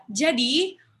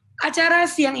Jadi, acara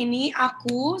siang ini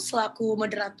aku selaku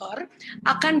moderator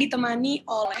akan ditemani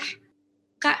oleh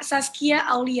Kak Saskia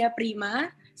Aulia Prima,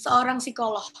 seorang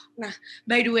psikolog. Nah,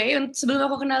 by the way, sebelum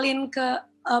aku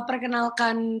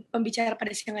perkenalkan pembicara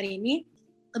pada siang hari ini,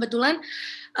 kebetulan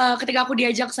ketika aku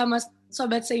diajak sama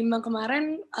Sobat Seimbang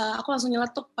kemarin, aku langsung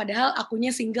nyeletuk, padahal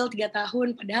akunya single 3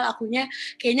 tahun, padahal akunya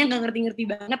kayaknya nggak ngerti-ngerti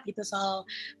banget gitu soal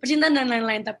percintaan dan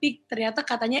lain-lain, tapi ternyata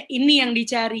katanya ini yang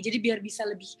dicari, jadi biar bisa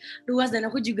lebih luas dan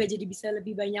aku juga jadi bisa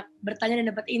lebih banyak bertanya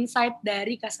dan dapat insight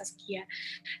dari Kak Saskia.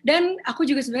 Dan aku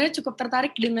juga sebenarnya cukup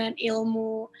tertarik dengan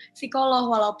ilmu psikolog,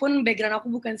 walaupun background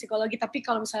aku bukan psikologi, tapi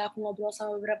kalau misalnya aku ngobrol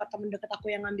sama beberapa teman dekat aku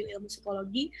yang ngambil ilmu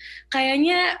psikologi,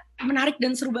 kayaknya menarik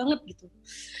dan seru banget gitu.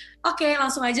 Oke,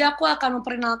 langsung aja aku akan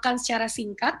memperkenalkan secara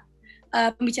singkat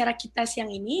pembicara kita siang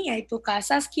ini, yaitu Kak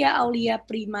Saskia Aulia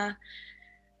Prima,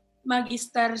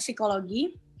 Magister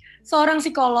Psikologi, seorang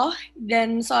psikolog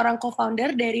dan seorang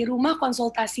co-founder dari Rumah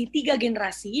Konsultasi 3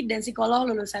 Generasi dan psikolog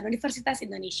lulusan Universitas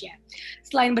Indonesia.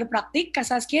 Selain berpraktik, Kak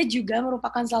Saskia juga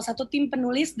merupakan salah satu tim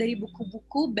penulis dari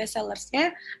buku-buku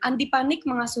bestsellersnya Anti Panik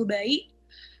Mengasuh Bayi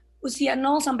Usia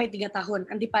 0-3 tahun,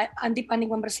 Anti Panik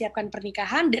Mempersiapkan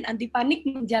Pernikahan, dan Anti Panik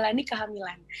Menjalani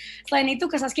Kehamilan. Selain itu,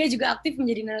 Kak Saskia juga aktif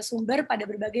menjadi narasumber pada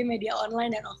berbagai media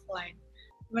online dan offline.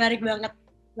 Menarik banget,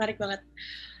 menarik banget.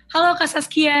 Halo Kak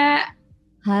Saskia.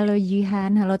 Halo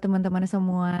Jihan, halo teman-teman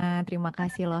semua. Terima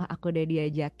kasih loh aku udah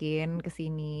diajakin ke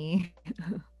sini.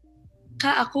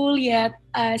 Kak, aku lihat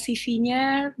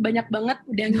CV-nya banyak banget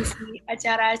udah ngisi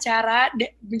acara-acara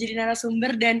menjadi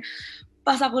narasumber, dan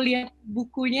pas aku lihat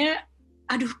bukunya,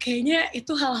 aduh kayaknya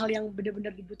itu hal-hal yang benar-benar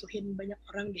dibutuhin banyak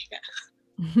orang deh Kak.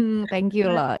 Thank you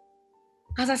loh.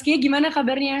 Kak Saskia gimana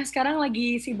kabarnya? Sekarang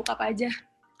lagi sibuk apa aja?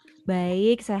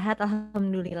 Baik, sehat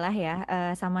alhamdulillah ya.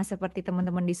 Sama seperti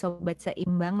teman-teman di Sobat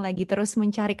Seimbang lagi terus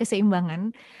mencari keseimbangan.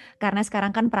 Karena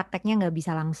sekarang kan prakteknya nggak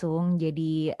bisa langsung,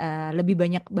 jadi lebih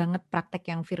banyak banget praktek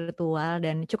yang virtual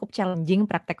dan cukup challenging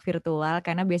praktek virtual.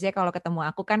 Karena biasanya kalau ketemu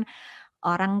aku kan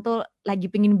orang tuh lagi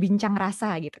pengen bincang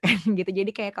rasa gitu kan gitu.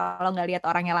 Jadi kayak kalau nggak lihat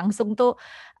orangnya langsung tuh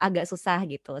agak susah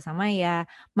gitu. Sama ya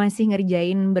masih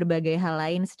ngerjain berbagai hal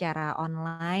lain secara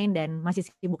online dan masih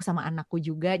sibuk sama anakku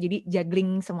juga. Jadi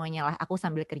juggling semuanya lah. Aku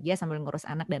sambil kerja sambil ngurus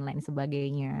anak dan lain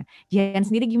sebagainya. Jihan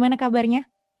sendiri gimana kabarnya?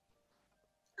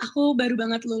 Aku baru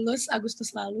banget lulus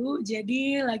Agustus lalu,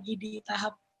 jadi lagi di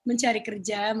tahap mencari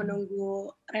kerja, menunggu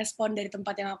respon dari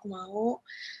tempat yang aku mau.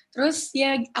 Terus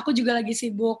ya aku juga lagi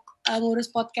sibuk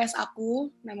ngurus podcast aku,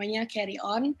 namanya Carry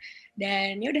On.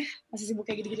 Dan ya udah, masih sibuk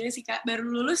kayak gitu-gitu sih Kak, baru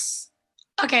lulus.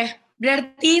 Oke,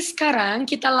 berarti sekarang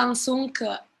kita langsung ke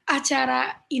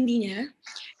acara intinya,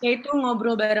 yaitu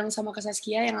ngobrol bareng sama Kak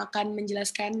Saskia yang akan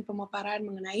menjelaskan pemaparan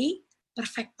mengenai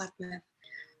perfect partner.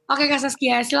 Oke Kak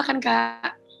Saskia, silakan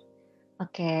Kak.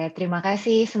 Oke, terima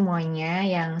kasih semuanya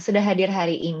yang sudah hadir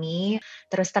hari ini.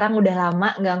 Terus terang udah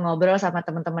lama nggak ngobrol sama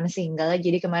teman-teman single,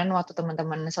 jadi kemarin waktu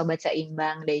teman-teman Sobat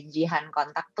Seimbang dan Jihan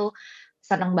kontak tuh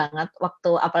seneng banget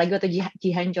apalagi waktu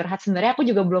Jihan curhat, sebenarnya aku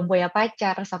juga belum punya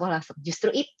pacar, terus aku langsung justru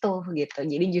itu gitu.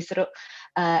 Jadi justru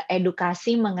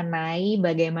edukasi mengenai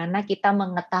bagaimana kita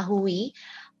mengetahui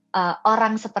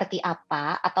orang seperti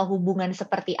apa atau hubungan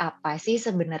seperti apa sih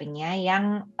sebenarnya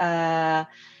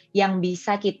yang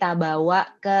bisa kita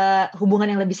bawa ke hubungan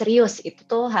yang lebih serius. Itu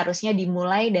tuh harusnya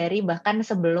dimulai dari bahkan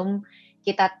sebelum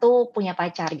kita tuh punya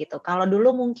pacar gitu. Kalau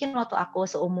dulu mungkin waktu aku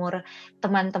seumur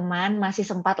teman-teman masih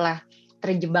sempat lah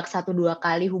terjebak 1-2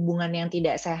 kali hubungan yang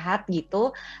tidak sehat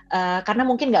gitu, karena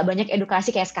mungkin nggak banyak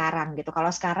edukasi kayak sekarang gitu. Kalau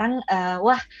sekarang,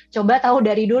 wah coba tahu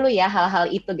dari dulu ya hal-hal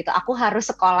itu gitu. Aku harus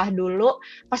sekolah dulu,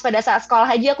 pas pada saat sekolah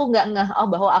aja aku nggak ngeh,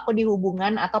 oh bahwa aku di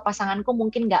hubungan atau pasanganku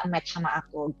mungkin nggak match sama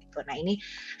aku gitu. Nah ini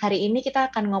hari ini kita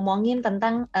akan ngomongin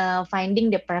tentang finding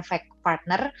the perfect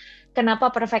partner.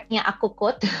 Kenapa perfectnya aku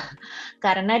quote?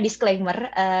 Karena disclaimer,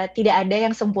 tidak ada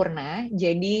yang sempurna.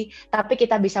 Jadi tapi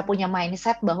kita bisa punya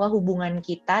mindset bahwa hubungan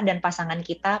kita dan pasangan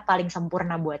kita paling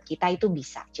sempurna buat kita itu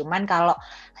bisa. Cuman kalau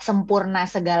sempurna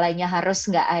segalanya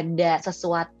harus nggak ada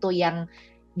sesuatu yang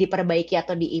diperbaiki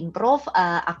atau diimprove,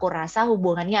 aku rasa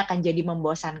hubungannya akan jadi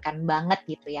membosankan banget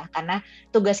gitu ya. Karena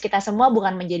tugas kita semua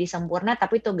bukan menjadi sempurna,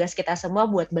 tapi tugas kita semua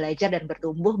buat belajar dan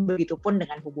bertumbuh, begitupun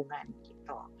dengan hubungan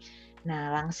gitu.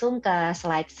 Nah, langsung ke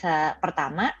slide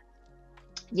pertama.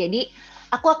 Jadi,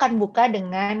 aku akan buka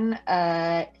dengan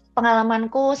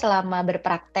pengalamanku selama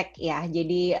berpraktek ya.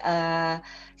 Jadi,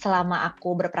 selama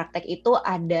aku berpraktek itu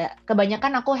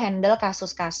kebanyakan aku handle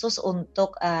kasus-kasus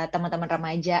untuk teman-teman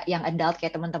remaja yang adult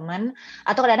kayak teman-teman,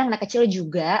 atau kadang-kadang anak kecil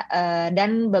juga,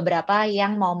 dan beberapa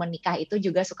yang mau menikah itu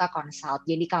juga suka consult.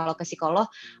 Jadi kalau ke psikolog,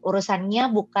 urusannya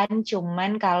bukan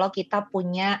cuman kalau kita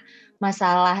punya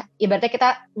masalah, ibaratnya kita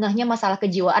ngehnya masalah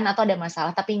kejiwaan atau ada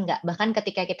masalah, tapi enggak. Bahkan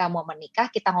ketika kita mau menikah,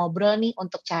 kita ngobrol nih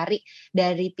untuk cari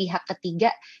dari pihak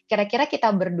ketiga, kira-kira kita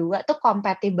berdua tuh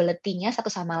compatibility-nya satu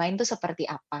sama lain tuh seperti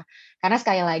apa. Karena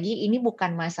sekali lagi ini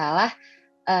bukan masalah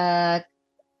eh,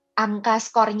 angka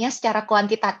skornya secara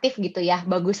kuantitatif gitu ya,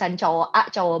 bagusan cowok A,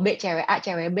 cowok B, cewek A,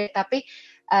 cewek B, tapi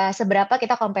seberapa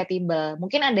kita kompatibel.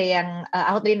 Mungkin ada yang,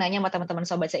 aku tadi nanya sama teman-teman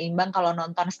Sobat Seimbang, kalau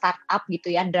nonton startup gitu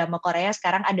ya, drama Korea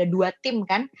sekarang ada 2 tim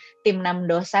kan, tim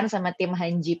Nam Do-san sama tim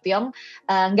Han Ji Pyong,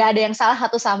 nggak ada yang salah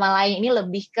satu sama lain, ini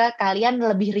lebih ke kalian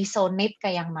lebih resonate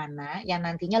ke yang mana, yang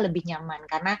nantinya lebih nyaman.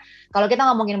 Karena kalau kita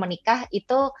ngomongin menikah,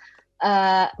 itu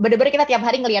bener-bener kita tiap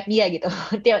hari ngelihat dia gitu,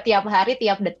 tiap hari,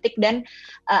 tiap detik, dan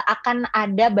akan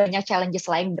ada banyak challenges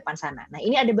lain di depan sana. Nah,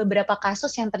 ini ada beberapa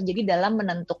kasus yang terjadi dalam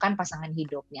menentukan pasangan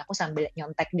hidup. Nih, aku sambil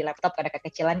nyontek di laptop karena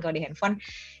kekecilan kalau di handphone.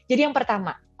 Jadi yang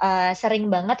pertama, sering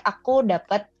banget aku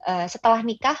dapat setelah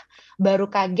nikah baru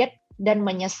kaget dan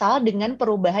menyesal dengan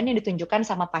perubahan yang ditunjukkan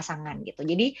sama pasangan gitu.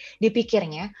 Jadi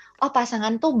dipikirnya, oh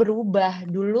pasangan tuh berubah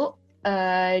dulu,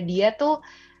 dia tuh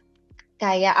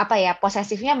kayak apa ya,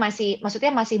 posesifnya maksudnya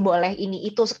masih boleh ini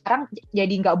itu, sekarang jadi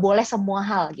nggak boleh semua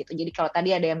hal gitu. Jadi kalau tadi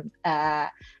ada yang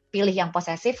pilih yang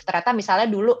posesif, ternyata misalnya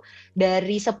dulu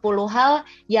dari 10 hal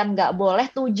yang nggak boleh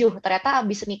 7, ternyata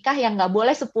habis nikah yang nggak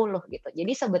boleh 10 gitu.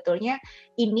 Jadi sebetulnya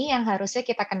ini yang harusnya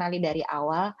kita kenali dari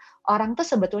awal, orang tuh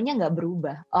sebetulnya nggak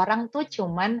berubah, orang tuh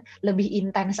cuman lebih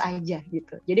intens aja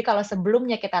gitu. Jadi kalau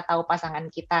sebelumnya kita tahu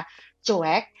pasangan kita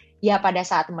cuek, ya pada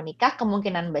saat menikah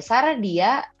kemungkinan besar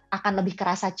dia akan lebih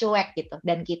kerasa cuek gitu,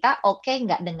 dan kita oke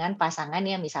nggak dengan pasangan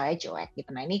yang misalnya cuek gitu.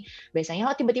 Nah ini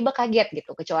biasanya tiba-tiba kaget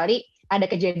gitu, kecuali ada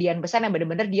kejadian besar yang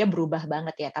benar-benar dia berubah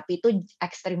banget ya, tapi itu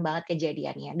ekstrim banget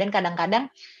kejadiannya, dan kadang-kadang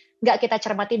nggak kita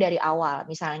cermati dari awal.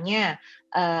 Misalnya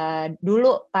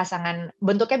dulu pasangan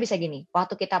bentuknya bisa gini,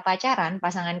 waktu kita pacaran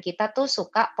pasangan kita tuh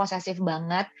suka posesif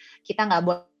banget, kita nggak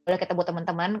boleh ketemu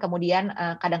teman-teman, kemudian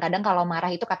kadang-kadang kalau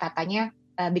marah itu kata-katanya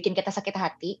bikin kita sakit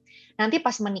hati. Nanti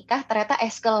pas menikah ternyata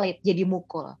escalate jadi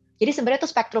mukul. Jadi sebenarnya itu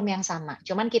spektrum yang sama,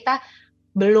 cuman kita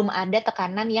belum ada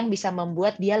tekanan yang bisa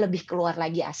membuat dia lebih keluar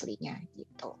lagi aslinya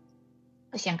gitu.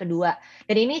 Terus yang kedua,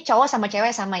 dan ini cowok sama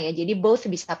cewek sama ya, jadi both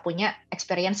bisa punya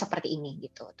experience seperti ini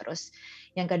gitu. Terus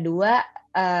yang kedua,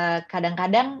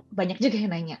 kadang-kadang banyak juga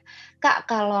yang nanya, Kak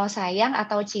kalau sayang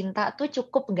atau cinta tuh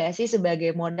cukup nggak sih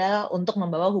sebagai modal untuk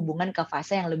membawa hubungan ke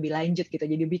fase yang lebih lanjut gitu,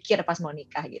 jadi pikir pas mau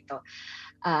nikah gitu.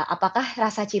 Apakah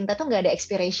rasa cinta tuh nggak ada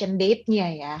expiration date-nya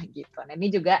ya gitu. Nah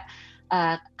ini juga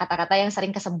kata-kata yang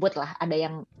sering kesebut lah, ada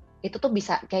yang itu tuh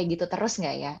bisa kayak gitu terus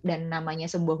nggak ya? Dan namanya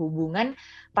sebuah hubungan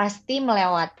pasti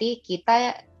melewati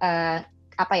kita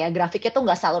apa ya, grafiknya tuh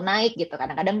nggak selalu naik gitu,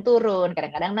 kadang-kadang turun,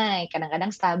 kadang-kadang naik,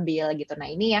 kadang-kadang stabil gitu. Nah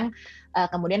ini yang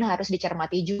kemudian harus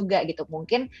dicermati juga gitu.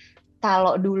 Mungkin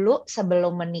kalau dulu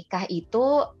sebelum menikah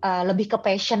itu lebih ke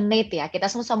passionate ya, kita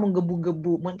semua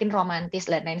menggebu-gebu, mungkin romantis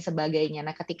dan lain sebagainya.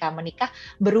 Nah ketika menikah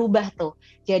berubah tuh,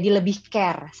 jadi lebih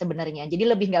care sebenarnya,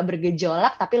 jadi lebih nggak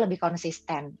bergejolak tapi lebih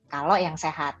konsisten kalau yang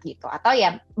sehat gitu. Atau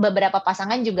ya beberapa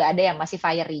pasangan juga ada yang masih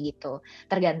fiery gitu,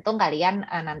 tergantung kalian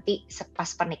nanti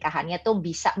pas pernikahannya tuh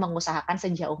bisa mengusahakan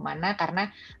sejauh mana, karena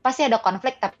pasti ada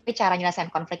konflik tapi cara nyelesain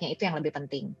konfliknya itu yang lebih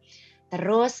penting.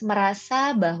 Terus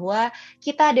merasa bahwa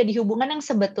kita ada di hubungan yang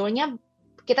sebetulnya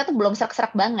kita tuh belum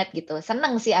serak-serak banget gitu.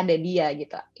 Seneng sih ada dia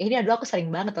gitu. Ini aduh aku sering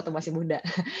banget waktu masih muda.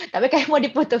 Tapi kayak mau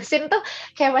diputusin tuh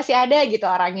kayak masih ada gitu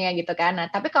orangnya gitu kan.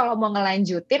 Nah, tapi kalau mau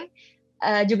ngelanjutin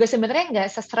juga sebenarnya nggak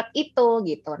seserak itu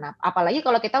gitu. Nah, apalagi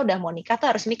kalau kita udah mau nikah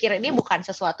tuh harus mikir ini bukan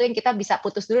sesuatu yang kita bisa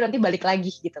putus dulu nanti balik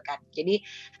lagi gitu kan. Jadi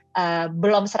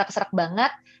belum serak-serak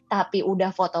banget, tapi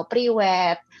udah foto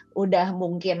priwet, udah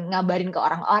mungkin ngabarin ke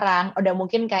orang-orang, udah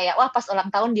mungkin kayak wah pas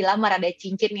ulang tahun dilamar ada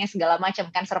cincinnya segala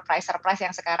macam kan, surprise-surprise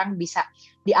yang sekarang bisa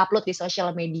diupload di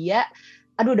sosial media.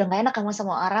 Aduh udah nggak enak sama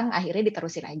semua orang, akhirnya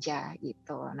diterusin aja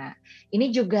gitu. Nah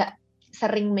ini juga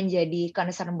sering menjadi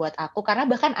concern buat aku, karena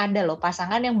bahkan ada loh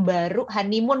pasangan yang baru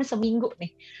honeymoon seminggu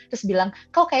nih, terus bilang,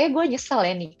 kok kayak gue nyesel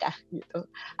ya nikah gitu,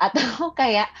 atau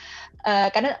kayak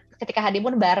karena ketika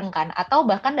honeymoon bareng kan, atau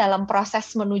bahkan dalam proses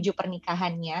menuju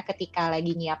pernikahannya, ketika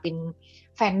lagi nyiapin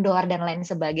vendor dan lain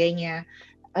sebagainya,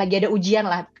 lagi ada ujian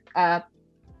lah,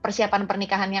 persiapan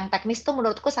pernikahan yang teknis tuh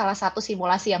menurutku salah satu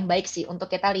simulasi yang baik sih untuk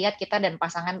kita lihat kita dan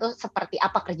pasangan tuh seperti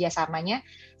apa kerjasamanya,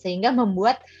 sehingga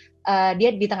membuat dia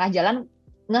di tengah jalan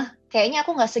kayaknya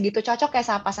aku nggak segitu cocok kayak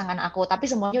sama pasangan aku, tapi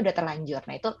semuanya udah terlanjur.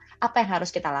 Nah itu apa yang harus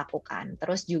kita lakukan?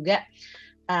 Terus juga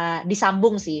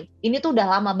disambung sih, ini tuh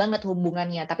udah lama banget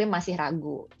hubungannya tapi masih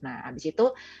ragu. Nah habis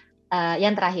itu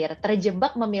yang terakhir,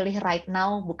 terjebak memilih right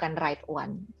now bukan right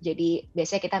one. Jadi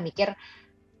biasanya kita mikir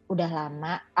udah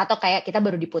lama atau kayak kita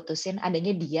baru diputusin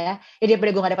adanya dia ya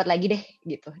daripada gue nggak dapat lagi deh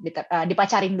gitu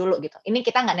dipacarin dulu gitu. Ini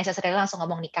kita nggak necessarily langsung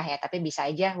ngomong nikah ya, tapi bisa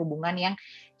aja hubungan yang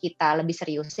kita lebih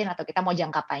seriusin atau kita mau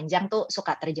jangka panjang tuh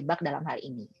suka terjebak dalam hal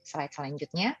ini. Slide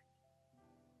selanjutnya.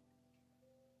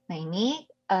 Nah ini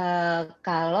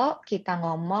kalau kita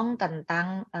ngomong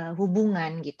tentang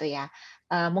hubungan gitu ya,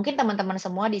 mungkin teman-teman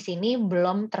semua di sini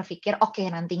belum terpikir oke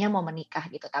nantinya mau menikah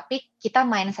gitu, tapi kita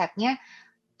mindsetnya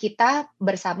kita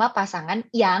bersama pasangan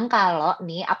yang kalau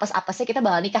nih apes-apesnya kita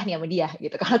bakal nikah nih sama dia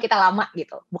gitu. Kalau kita lama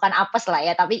gitu, bukan apes lah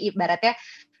ya, tapi ibaratnya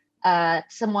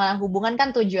semua hubungan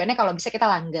kan tujuannya kalau bisa kita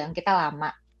langgeng, kita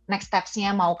lama. Next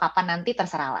steps-nya mau kapan nanti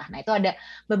terserah lah. Nah itu ada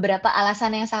beberapa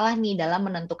alasan yang salah nih dalam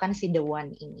menentukan si the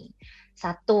one ini.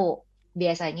 Satu,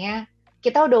 biasanya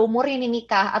kita udah umur ini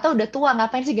nikah atau udah tua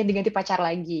ngapain sih ganti-ganti pacar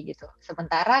lagi gitu.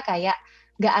 Sementara kayak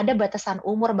nggak ada batasan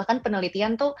umur, bahkan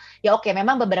penelitian tuh ya oke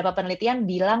memang beberapa penelitian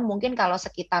bilang mungkin kalau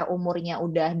sekitar umurnya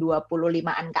udah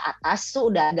 25-an ke atas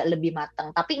tuh udah agak lebih mateng,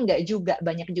 tapi nggak juga,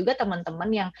 banyak juga teman-teman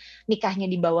yang nikahnya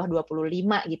di bawah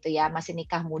 25 gitu ya, masih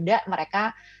nikah muda,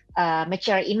 mereka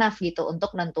mature enough gitu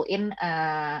untuk nentuin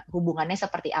hubungannya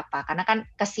seperti apa, karena kan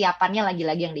kesiapannya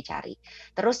lagi-lagi yang dicari.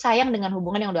 Terus sayang dengan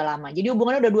hubungan yang udah lama, jadi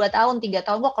hubungannya udah 2 tahun, 3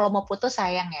 tahun kok kalau mau putus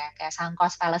sayang ya, kayak sunk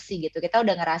cost fallacy gitu, kita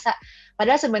udah ngerasa,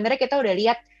 padahal sebenarnya kita udah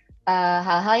lihat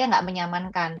hal-hal yang nggak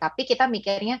menyamankan, tapi kita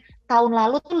mikirnya tahun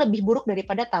lalu tuh lebih buruk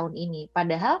daripada tahun ini.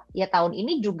 Padahal ya tahun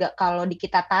ini juga kalau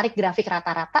kita tarik grafik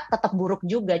rata-rata tetap buruk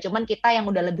juga, cuman kita yang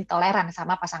udah lebih toleran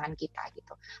sama pasangan kita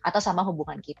gitu, atau sama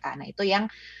hubungan kita. Nah itu yang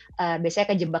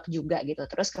biasanya kejebak juga gitu.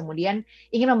 Terus kemudian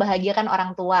ingin membahagiakan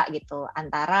orang tua gitu,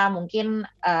 antara mungkin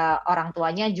orang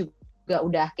tuanya juga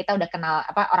kita udah kenal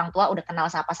orang tua udah kenal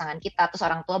sama pasangan kita, terus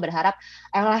orang tua berharap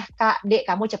lah kak dek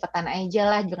kamu cepetan aja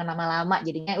lah jangan lama-lama,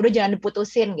 jadinya udah jangan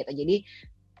diputusin gitu. Jadi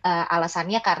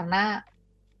alasannya karena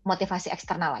motivasi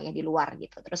eksternal lah ya di luar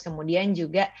gitu. Terus kemudian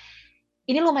juga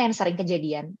ini lumayan sering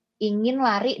kejadian, ingin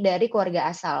lari dari keluarga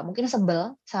asal, mungkin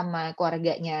sebel sama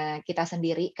keluarganya kita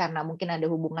sendiri karena mungkin ada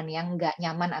hubungan yang nggak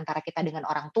nyaman antara kita dengan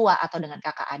orang tua atau dengan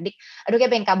kakak adik. Aduh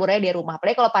kayak pengen kabur aja dari rumah.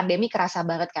 Apalagi kalau pandemi kerasa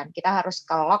banget kan, kita harus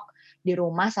kelok di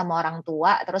rumah sama orang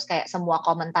tua, terus kayak semua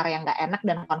komentar yang nggak enak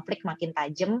dan konflik makin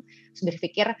tajam. Terus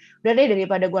berpikir, udah deh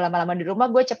daripada gue lama-lama di rumah,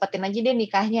 gue cepetin aja deh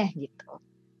nikahnya gitu.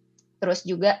 Terus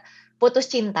juga putus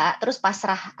cinta, terus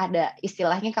pasrah, ada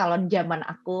istilahnya kalau zaman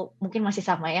aku mungkin masih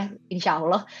sama ya, insya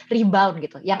Allah rebound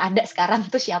gitu. Yang ada sekarang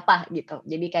tuh siapa gitu.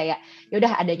 Jadi kayak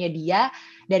yaudah adanya dia,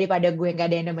 daripada gue nggak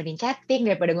ada yang nemenin chatting,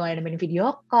 daripada gue nggak nemenin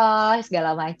video call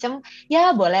segala macem,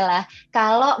 ya boleh lah.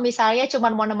 Kalau misalnya cuma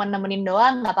mau nemenin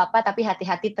doang nggak apa-apa, tapi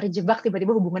hati-hati terjebak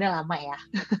tiba-tiba hubungannya lama ya.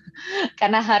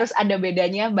 Karena harus ada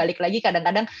bedanya, balik lagi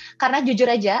kadang-kadang, karena jujur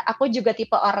aja aku juga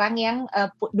tipe orang yang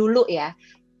dulu ya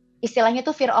istilahnya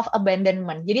tuh fear of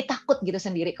abandonment, jadi takut gitu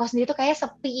sendiri. Kalau sendiri tuh kayak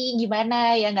sepi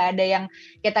gimana ya, nggak ada yang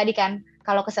kayak tadi kan,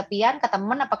 kalau kesepian ke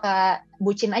temen apakah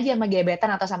bucin aja sama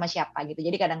gebetan atau sama siapa gitu.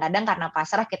 Jadi kadang-kadang karena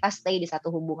pasrah kita stay di satu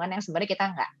hubungan yang sebenarnya kita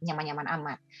nggak nyaman-nyaman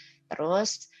amat.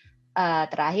 Terus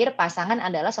terakhir pasangan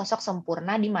adalah sosok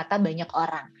sempurna di mata banyak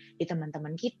orang, di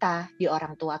teman-teman kita, di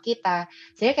orang tua kita.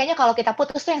 Jadi kayaknya kalau kita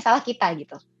putus tuh yang salah kita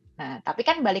gitu. Nah, tapi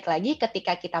kan balik lagi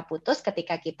ketika kita putus,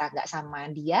 ketika kita nggak sama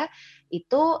dia,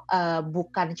 itu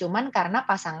bukan cuman karena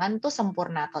pasangan tuh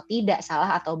sempurna atau tidak,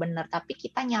 salah atau benar, tapi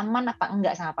kita nyaman apa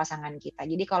enggak sama pasangan kita.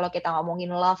 Jadi kalau kita ngomongin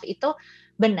love itu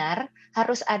benar,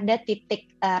 harus ada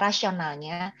titik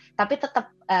rasionalnya, tapi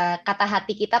tetap kata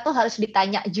hati kita tuh harus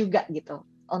ditanya juga gitu.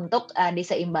 Untuk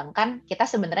diseimbangkan, kita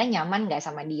sebenarnya nyaman nggak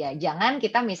sama dia. Jangan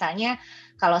kita misalnya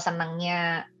kalau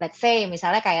senangnya, let's say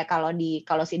misalnya kayak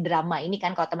kalau si drama ini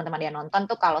kan, kalau teman-teman dia nonton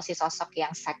tuh, kalau si sosok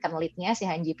yang second lead-nya si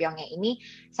Han Ji Pyong-nya ini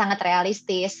sangat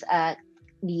realistis,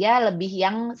 dia lebih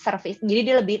yang service, jadi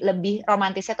dia lebih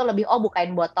romantisnya tuh lebih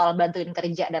bukain botol, bantuin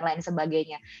kerja dan lain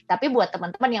sebagainya. Tapi buat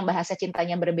teman-teman yang bahasa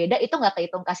cintanya berbeda, itu nggak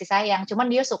kehitung kasih sayang, cuman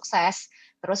dia sukses,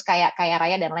 terus kayak kaya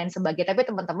raya dan lain sebagainya. Tapi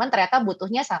teman-teman ternyata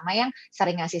butuhnya sama yang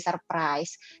sering ngasih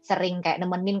surprise, sering kayak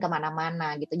nemenin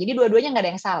kemana-mana gitu. Jadi dua-duanya nggak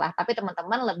ada yang salah, tapi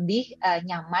teman-teman lebih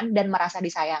nyaman dan merasa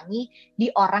disayangi di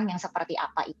orang yang seperti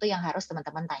apa, itu yang harus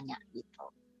teman-teman tanya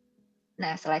gitu.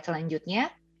 Nah, slide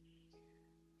selanjutnya.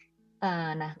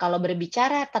 Nah, kalau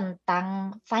berbicara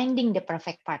tentang finding the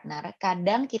perfect partner,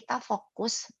 kadang kita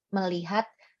fokus melihat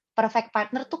perfect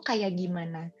partner tuh kayak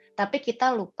gimana. Tapi kita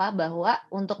lupa bahwa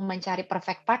untuk mencari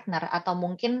perfect partner atau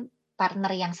mungkin partner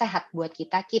yang sehat buat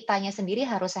kita, kitanya sendiri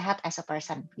harus sehat as a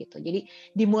person gitu. Jadi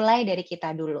dimulai dari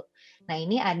kita dulu. Nah,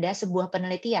 ini ada sebuah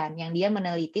penelitian yang dia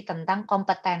meneliti tentang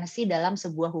kompetensi dalam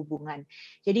sebuah hubungan.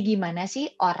 Jadi gimana sih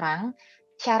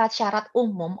syarat-syarat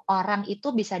umum orang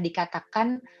itu bisa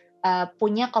dikatakan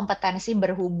punya kompetensi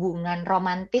berhubungan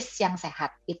romantis yang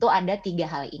sehat. Itu ada 3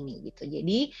 hal ini gitu.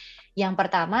 Jadi yang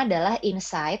pertama adalah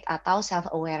insight atau self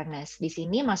awareness. Di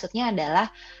sini maksudnya adalah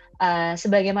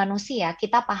sebagai manusia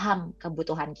kita paham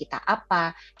kebutuhan kita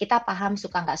apa, kita paham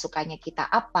suka nggak sukanya kita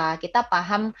apa, kita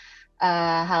paham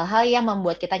hal-hal yang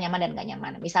membuat kita nyaman dan nggak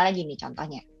nyaman. Misalnya gini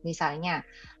contohnya, misalnya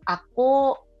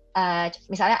aku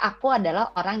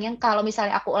adalah orang yang kalau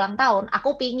misalnya aku ulang tahun,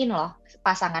 aku pingin loh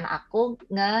pasangan aku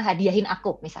ngehadiahin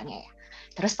aku misalnya ya.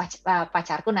 Terus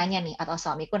pacarku nanya nih, atau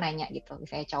suamiku nanya gitu,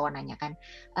 misalnya cowok nanya kan,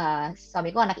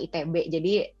 suamiku anak ITB,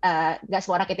 jadi nggak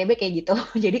semua anak ITB kayak gitu.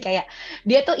 Jadi kayak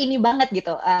dia tuh ini banget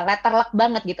gitu, letter luck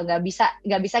banget gitu, nggak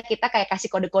bisa kita kayak kasih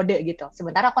kode-kode gitu.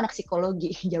 Sementara aku anak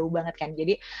psikologi, jauh banget kan.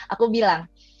 Jadi aku bilang,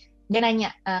 dia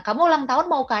nanya, kamu ulang tahun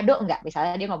mau kado nggak?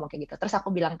 Misalnya dia ngomong kayak gitu. Terus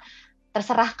aku bilang,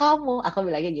 terserah kamu, aku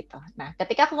bilangnya gitu. Nah,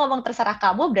 ketika aku ngomong terserah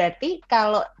kamu, berarti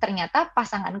kalau ternyata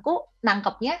pasanganku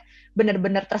nangkepnya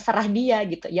bener-bener terserah dia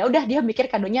gitu. Ya udah dia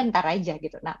mikir kadonya ntar aja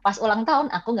gitu. Nah, pas ulang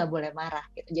tahun aku nggak boleh marah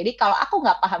gitu. Jadi kalau aku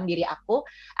nggak paham diri aku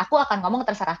akan ngomong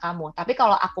terserah kamu. Tapi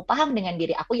kalau aku paham dengan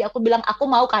diri aku, ya aku bilang aku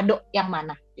mau kado yang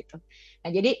mana gitu. Nah,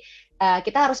 jadi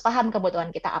kita harus paham kebutuhan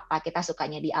kita apa, kita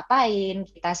sukanya diapain,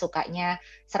 kita sukanya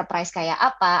surprise kayak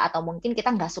apa, atau mungkin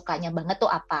kita nggak sukanya banget tuh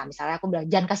apa. Misalnya aku bilang,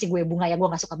 jangan kasih gue bunga ya, gue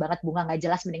nggak suka banget bunga, nggak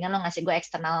jelas, mendingan lo ngasih gue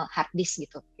external hard disk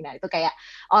gitu. Nah itu kayak,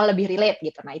 lebih relate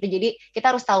gitu. Nah itu jadi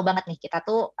kita harus tahu banget nih,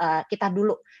 kita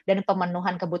dulu, dan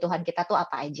pemenuhan kebutuhan kita tuh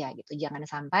apa aja gitu. Jangan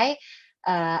sampai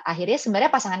akhirnya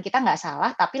sebenarnya pasangan kita nggak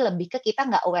salah, tapi lebih ke kita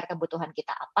nggak aware kebutuhan kita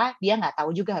apa, dia nggak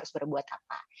tahu juga harus berbuat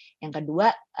apa. Yang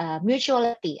kedua,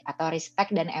 mutuality atau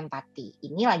respect dan empati.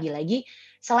 Ini lagi-lagi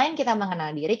selain kita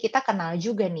mengenal diri, kita kenal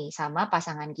juga nih sama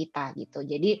pasangan kita gitu.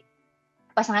 Jadi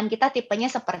pasangan kita tipenya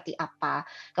seperti apa,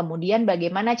 kemudian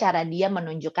bagaimana cara dia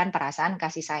menunjukkan perasaan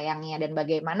kasih sayangnya, dan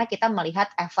bagaimana kita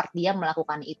melihat effort dia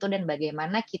melakukan itu, dan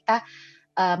bagaimana kita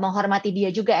menghormati dia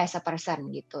juga as a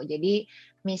person gitu. Jadi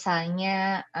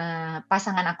misalnya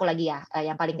pasangan aku lagi ya,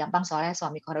 yang paling gampang soalnya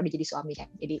suamiku udah jadi suami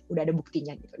kan, jadi udah ada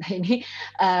buktinya gitu. Nah ini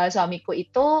suamiku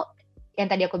itu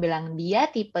yang tadi aku bilang, dia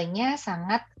tipenya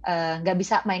sangat nggak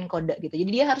bisa main kode gitu.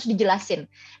 Jadi dia harus dijelasin.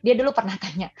 Dia dulu pernah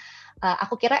tanya,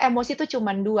 aku kira emosi itu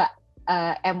cuma dua,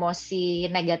 emosi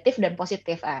negatif dan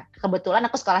positif. Kebetulan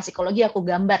aku sekolah psikologi, aku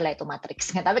gambar lah itu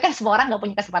matriksnya. Tapi kan semua orang nggak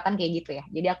punya kesempatan kayak gitu ya.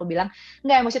 Jadi aku bilang,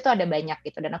 nggak, emosi itu ada banyak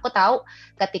gitu. Dan aku tahu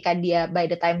ketika dia, by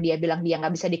the time dia bilang dia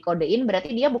nggak bisa dikodein, berarti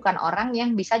dia bukan orang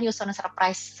yang bisa nyusun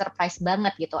surprise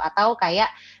banget gitu. Atau kayak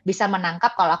bisa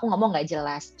menangkap kalau aku ngomong nggak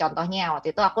jelas. Contohnya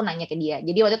waktu itu aku nanya ke dia.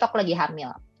 Jadi waktu itu aku lagi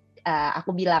hamil.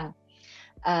 Aku bilang,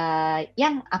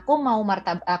 yang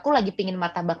aku lagi pingin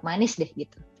martabak manis deh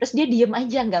gitu. Terus dia diem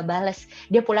aja, nggak bales.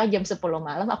 Dia pulang jam 10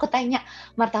 malam, aku tanya,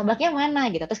 martabaknya mana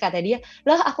gitu. Terus kata dia,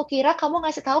 loh aku kira kamu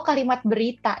ngasih tahu kalimat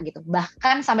berita gitu.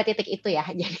 Bahkan sampai titik itu ya.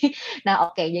 Jadi, nah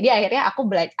oke. Jadi akhirnya aku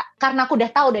belajar, karena aku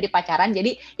udah tahu dari pacaran,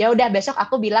 jadi ya udah besok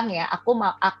aku bilang ya,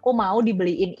 aku mau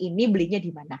dibeliin ini, belinya di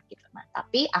mana gitu. Nah,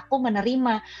 tapi aku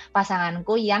menerima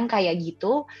pasanganku yang kayak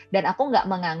gitu, dan aku nggak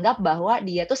menganggap bahwa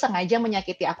dia tuh sengaja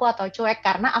menyakiti aku atau cuek,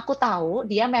 karena aku tahu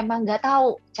dia memang nggak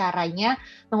tahu caranya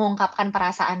mengungkapkan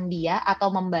perasaan dia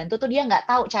atau membantu tuh, dia nggak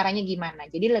tahu caranya gimana.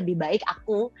 Jadi lebih baik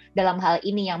aku dalam hal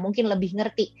ini yang mungkin lebih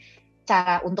ngerti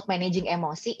cara untuk managing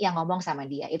emosi, yang ngomong sama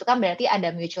dia. Itu kan berarti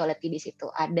ada mutuality di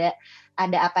situ. Ada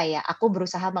apa ya? Aku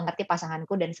berusaha mengerti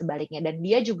pasanganku dan sebaliknya. Dan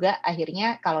dia juga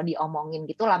akhirnya kalau diomongin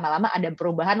gitu lama-lama ada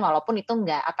perubahan, walaupun itu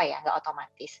nggak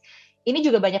otomatis. Ini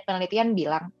juga banyak penelitian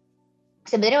bilang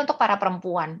sebenarnya untuk para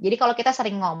perempuan. Jadi kalau kita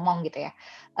sering ngomong gitu ya,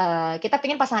 kita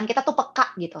pengen pasangan kita tuh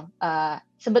peka gitu.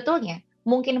 Sebetulnya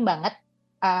mungkin banget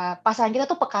pasangan kita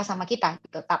tuh peka sama kita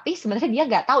gitu. Tapi sebenarnya dia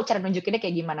nggak tahu cara nunjukinnya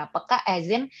kayak gimana. Peka as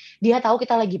in dia tahu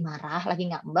kita lagi marah, lagi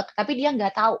ngambek, tapi dia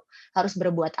nggak tahu harus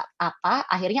berbuat apa.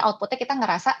 Akhirnya outputnya kita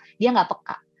ngerasa dia nggak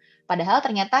peka. Padahal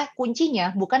ternyata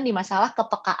kuncinya bukan di masalah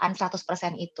kepekaan 100%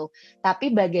 itu, tapi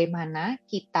bagaimana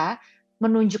kita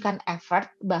menunjukkan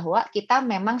effort bahwa kita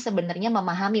memang sebenarnya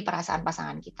memahami perasaan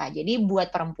pasangan kita. Jadi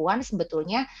buat perempuan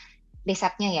sebetulnya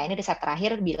risetnya ya, ini riset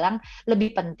terakhir bilang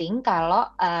lebih penting kalau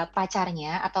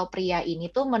pacarnya atau pria ini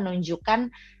tuh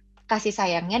menunjukkan kasih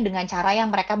sayangnya dengan cara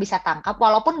yang mereka bisa tangkap,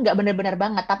 walaupun nggak benar-benar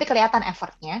banget, tapi kelihatan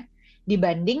effortnya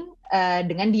dibanding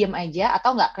dengan diem aja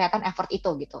atau nggak kelihatan effort itu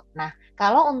gitu. Nah,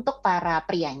 kalau untuk para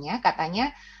prianya,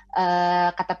 katanya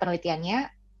kata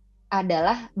penelitiannya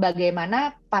adalah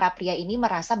bagaimana para pria ini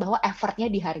merasa bahwa effortnya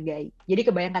dihargai. Jadi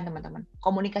kebayangkan teman-teman,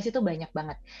 komunikasi itu banyak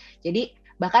banget. Jadi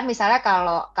bahkan misalnya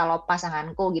kalau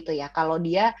pasanganku gitu ya, kalau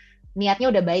dia niatnya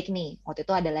udah baik nih, waktu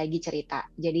itu ada lagi cerita.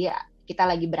 Jadi kita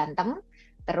lagi berantem,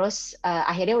 Terus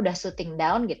akhirnya udah shooting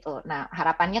down gitu. Nah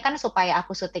harapannya kan supaya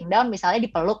aku shooting down misalnya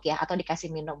dipeluk ya atau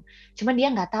dikasih minum. Cuman dia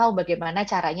nggak tahu bagaimana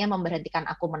caranya memberhentikan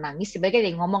aku menangis. Sebagai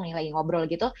dia ngomong nih lagi ngobrol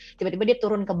gitu, tiba-tiba dia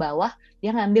turun ke bawah,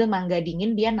 dia ngambil mangga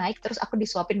dingin, dia naik terus aku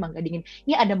disuapin mangga dingin.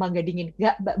 Ini ada mangga dingin,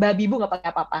 nggak babi bu nggak pakai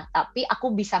apa-apa. Tapi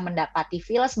aku bisa mendapati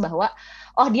feels bahwa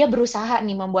oh dia berusaha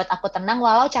nih membuat aku tenang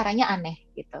walau caranya aneh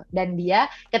gitu. Dan dia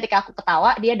ketika aku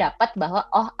ketawa dia dapat bahwa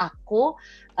oh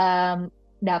um,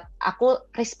 aku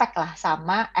respect lah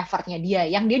sama effortnya dia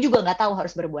yang dia juga nggak tahu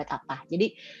harus berbuat apa.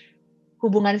 Jadi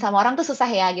hubungan sama orang tuh susah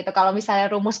ya gitu. Kalau misalnya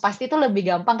rumus pasti tuh lebih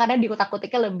gampang karena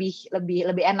dikutak-kutiknya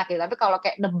lebih enak gitu. Tapi kalau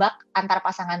kayak nebak antar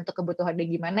pasangan tuh kebutuhannya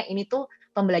gimana, ini tuh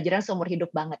pembelajaran seumur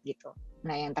hidup banget gitu.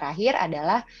 Nah, yang terakhir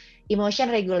adalah emotion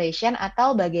regulation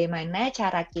atau bagaimana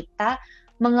cara kita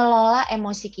mengelola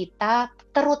emosi kita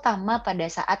terutama pada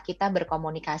saat kita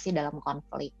berkomunikasi dalam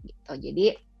konflik gitu.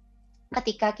 Jadi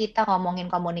ketika kita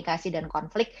ngomongin komunikasi dan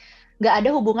konflik, nggak ada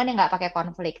hubungan yang nggak pakai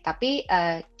konflik. Tapi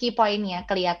key point-nya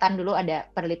kelihatan dulu ada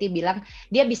peneliti bilang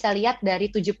dia bisa lihat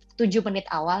dari 7 menit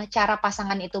awal cara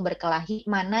pasangan itu berkelahi,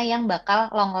 mana yang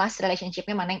bakal long last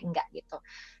relationship-nya, mana yang enggak gitu.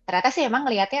 Ternyata sih emang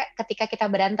ngelihatnya ketika kita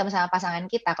berantem sama pasangan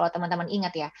kita, kalau teman-teman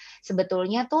ingat ya,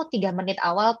 sebetulnya tuh 3 menit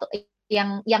awal tuh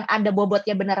yang ada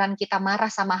bobotnya beneran kita marah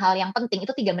sama hal yang penting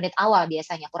itu 3 menit awal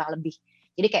biasanya kurang lebih.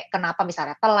 Jadi kayak kenapa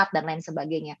misalnya telat dan lain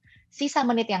sebagainya. Sisa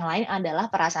menit yang lain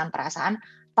adalah perasaan-perasaan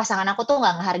pasangan aku tuh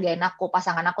nggak ngehargain aku,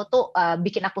 pasangan aku tuh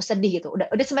bikin aku sedih gitu. Udah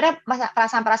sebenarnya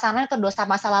perasaan-perasaan lain itu dosa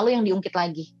masa lalu yang diungkit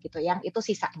lagi gitu, yang itu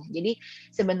sisanya. Jadi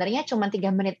sebenarnya cuma 3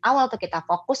 menit awal tuh kita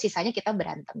fokus, sisanya kita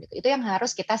berantem gitu. Itu yang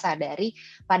harus kita sadari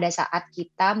pada saat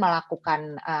kita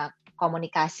melakukan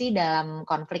komunikasi dalam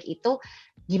konflik itu,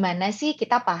 gimana sih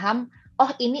kita paham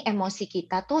oh ini emosi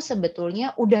kita tuh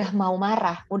sebetulnya udah mau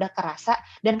marah, udah kerasa,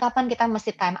 dan kapan kita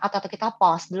mesti time out atau kita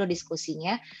pause dulu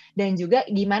diskusinya, dan juga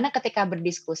gimana ketika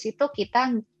berdiskusi tuh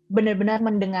kita benar-benar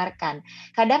mendengarkan.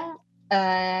 Kadang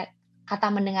kata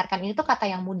mendengarkan ini tuh kata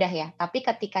yang mudah ya, tapi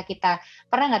ketika kita,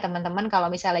 pernah nggak teman-teman kalau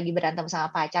misalnya lagi berantem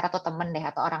sama pacar atau temen deh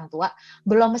atau orang tua,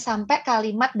 belum sampai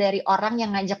kalimat dari orang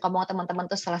yang ngajak ngomong teman-teman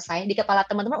tuh selesai, di kepala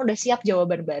teman-teman udah siap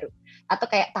jawaban baru. Atau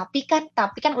kayak tapi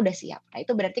kan udah siap. Nah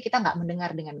itu berarti kita nggak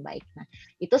mendengar dengan baik. Nah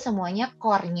itu semuanya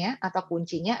core-nya atau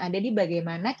kuncinya ada di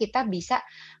bagaimana kita bisa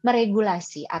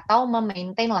meregulasi atau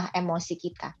memaintain lah emosi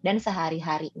kita dan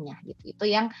sehari-harinya gitu. Itu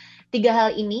yang 3 hal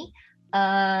ini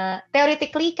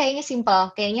theoretically kayaknya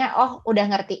simple, kayaknya oh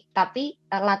udah ngerti, tapi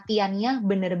latihannya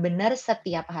benar-benar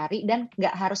setiap hari dan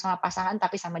nggak harus sama pasangan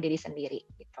tapi sama diri sendiri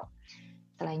gitu.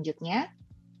 Selanjutnya,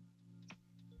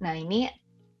 nah ini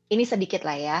sedikit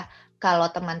lah ya.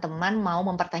 Kalau teman-teman mau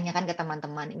mempertanyakan ke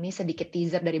teman-teman, ini sedikit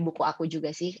teaser dari buku aku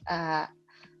juga sih.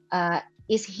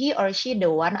 Is he or she the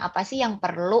one? Apa sih yang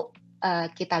perlu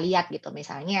kita lihat gitu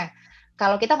misalnya?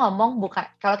 Kalau kita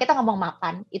ngomong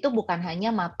mapan, itu bukan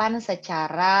hanya mapan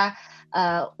secara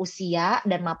usia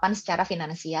dan mapan secara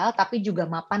finansial, tapi juga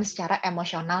mapan secara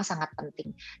emosional sangat penting.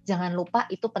 Jangan lupa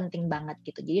itu penting banget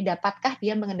gitu. Jadi dapatkah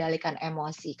dia mengendalikan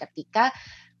emosi ketika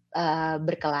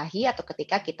berkelahi atau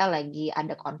ketika kita lagi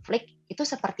ada konflik, itu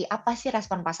seperti apa sih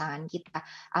respon pasangan kita?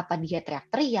 Apa dia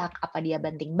teriak-teriak, apa dia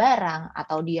banting barang,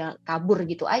 atau dia kabur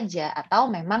gitu aja, atau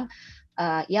memang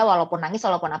ya walaupun nangis,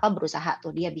 walaupun apa berusaha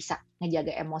tuh dia bisa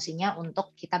ngejaga emosinya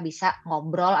untuk kita bisa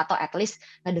ngobrol atau at least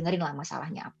ngedengerin lah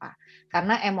masalahnya apa.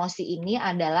 Karena emosi ini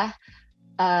adalah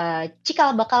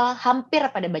cikal bakal hampir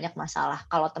pada banyak masalah.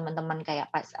 Kalau teman-teman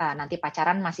kayak nanti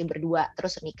pacaran masih berdua,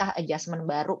 terus nikah adjustment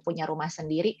baru, punya rumah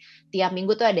sendiri, tiap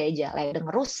minggu tuh ada aja ledeng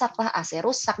rusak lah, AC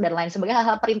rusak dan lain sebagainya,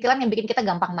 hal-hal perintilan yang bikin kita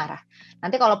gampang marah.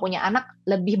 Nanti kalau punya anak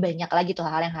lebih banyak lagi tuh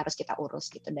hal yang harus kita urus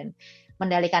gitu. Dan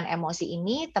mendalikan emosi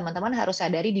ini teman-teman harus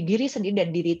sadari di diri sendiri dan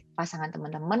diri pasangan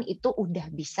teman-teman itu udah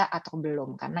bisa atau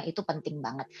belum, karena itu penting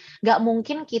banget. Gak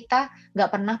mungkin kita gak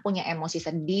pernah punya emosi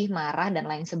sedih, marah dan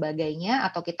lain sebagainya,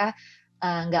 atau kita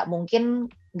nggak mungkin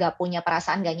nggak punya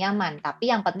perasaan nggak nyaman,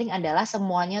 tapi yang penting adalah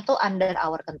semuanya tuh under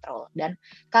our control. Dan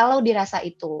kalau dirasa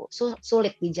itu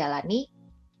sulit dijalani,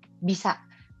 bisa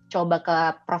coba ke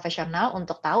profesional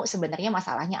untuk tahu sebenarnya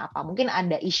masalahnya apa. Mungkin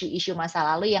ada isu-isu masa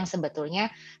lalu yang sebetulnya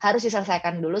harus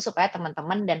diselesaikan dulu supaya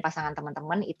teman-teman dan pasangan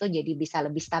teman-teman itu jadi bisa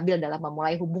lebih stabil dalam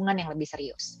memulai hubungan yang lebih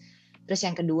serius. Terus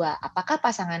yang kedua, apakah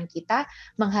pasangan kita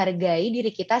menghargai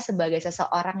diri kita sebagai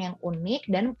seseorang yang unik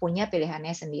dan punya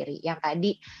pilihannya sendiri? Yang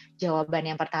tadi jawaban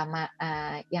yang pertama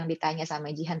yang ditanya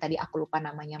sama Jihan tadi, aku lupa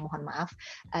namanya, mohon maaf,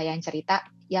 yang cerita,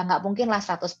 ya nggak mungkin lah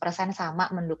 100% sama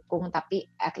mendukung, tapi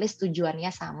at least tujuannya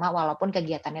sama walaupun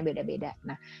kegiatannya beda-beda.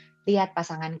 Nah, lihat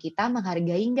pasangan kita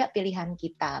menghargai nggak pilihan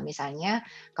kita. Misalnya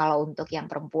kalau untuk yang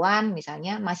perempuan,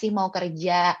 misalnya masih mau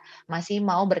kerja, masih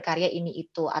mau berkarya ini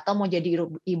itu, atau mau jadi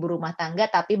ibu rumah tangga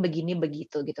tapi begini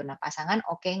begitu gitu. Nah pasangan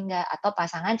oke nggak? Atau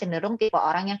pasangan cenderung tipe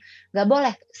orang yang nggak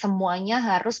boleh semuanya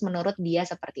harus menurut dia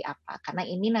seperti apa. Karena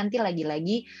ini nanti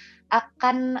lagi-lagi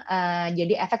akan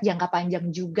jadi efek jangka panjang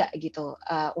juga gitu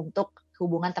untuk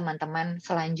hubungan teman-teman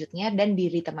selanjutnya dan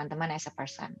diri teman-teman as a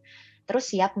person.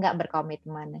 Terus siap nggak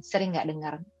berkomitmen? Sering nggak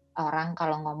dengar orang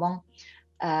kalau ngomong,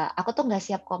 aku tuh nggak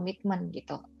siap komitmen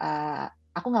gitu.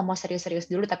 Aku nggak mau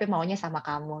serius-serius dulu tapi maunya sama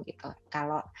kamu gitu.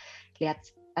 Kalau lihat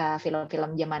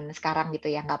film-film zaman sekarang gitu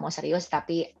ya, nggak mau serius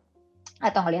tapi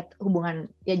atau ngelihat hubungan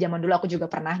ya zaman dulu aku juga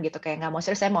pernah gitu kayak nggak mau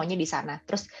serius saya maunya di sana.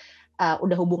 Terus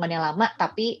udah hubungannya lama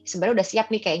tapi sebenarnya udah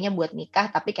siap nih kayaknya buat nikah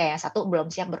tapi kayak yang satu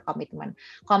belum siap berkomitmen.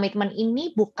 Komitmen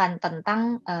ini bukan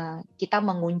tentang kita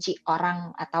mengunci orang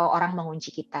atau orang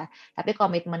mengunci kita. Tapi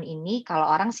komitmen ini kalau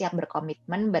orang siap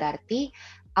berkomitmen berarti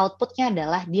outputnya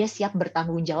adalah dia siap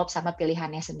bertanggung jawab sama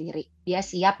pilihannya sendiri. Dia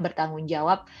siap bertanggung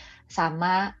jawab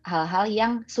sama hal-hal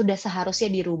yang sudah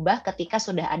seharusnya dirubah ketika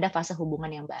sudah ada fase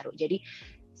hubungan yang baru. Jadi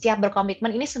siap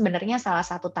berkomitmen ini sebenarnya salah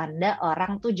satu tanda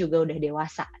orang tuh juga udah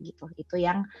dewasa gitu. Itu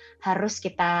yang harus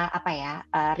kita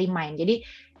remind. Jadi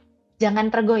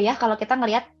jangan tergoyah kalau kita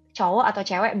ngelihat cowok atau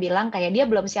cewek bilang kayak dia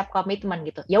belum siap komitmen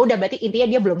gitu. Ya udah berarti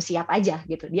intinya dia belum siap aja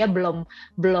gitu. Dia belum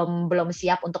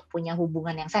siap untuk punya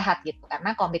hubungan yang sehat gitu.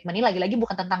 Karena komitmen ini lagi-lagi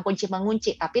bukan tentang kunci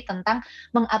mengunci, tapi tentang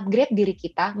mengupgrade diri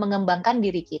kita, mengembangkan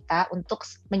diri kita untuk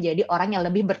menjadi orang yang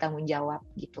lebih bertanggung jawab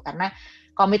gitu. Karena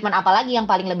komitmen apalagi yang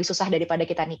paling lebih susah daripada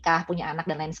kita nikah, punya anak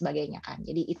dan lain sebagainya kan.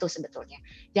 Jadi itu sebetulnya.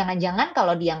 Jangan-jangan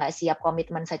kalau dia nggak siap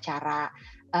komitmen secara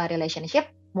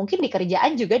relationship, mungkin di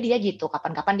kerjaan juga dia gitu,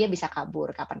 kapan-kapan dia bisa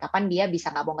kabur, kapan-kapan dia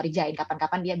bisa nggak mau ngerjain,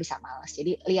 kapan-kapan dia bisa malas.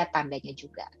 Jadi lihat tandanya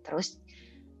juga. Terus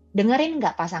dengerin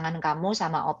nggak pasangan kamu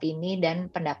sama opini dan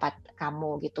pendapat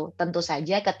kamu gitu. Tentu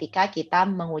saja ketika kita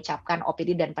mengucapkan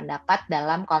opini dan pendapat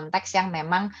dalam konteks yang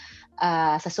memang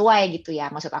sesuai gitu ya.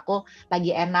 Maksud aku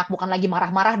lagi enak, bukan lagi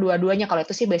marah-marah dua-duanya. Kalau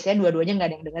itu sih biasanya dua-duanya nggak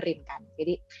ada yang dengerin kan.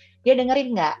 Jadi dia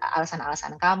dengerin nggak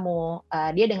alasan-alasan kamu,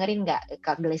 dia dengerin nggak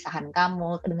kegelisahan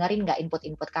kamu, dengerin nggak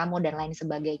input-input kamu dan lain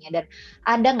sebagainya. Dan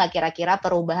ada nggak kira-kira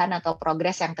perubahan atau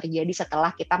progres yang terjadi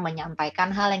setelah kita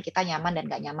menyampaikan hal yang kita nyaman dan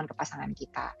nggak nyaman ke pasangan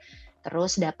kita.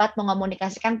 Terus dapat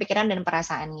mengomunikasikan pikiran dan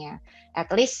perasaannya. At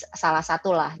least salah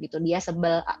satu lah gitu, dia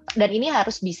sebel. Dan ini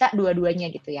harus bisa dua-duanya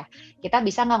gitu ya. Kita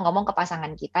bisa nggak ngomong ke pasangan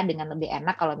kita dengan lebih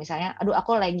enak kalau misalnya, aduh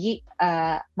aku lagi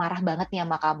marah banget nih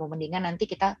sama kamu, mendingan nanti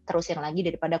kita terusin lagi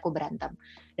daripada aku berantem.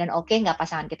 Dan oke nggak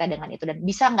pasangan kita dengan itu, dan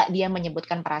bisa nggak dia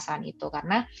menyebutkan perasaan itu.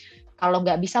 Karena kalau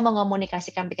nggak bisa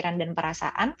mengomunikasikan pikiran dan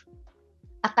perasaan,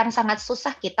 akan sangat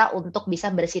susah kita untuk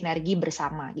bisa bersinergi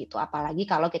bersama gitu. Apalagi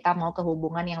kalau kita mau ke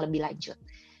hubungan yang lebih lanjut.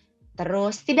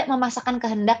 Terus tidak memaksakan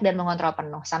kehendak dan mengontrol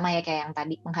penuh. Sama ya kayak yang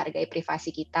tadi, menghargai privasi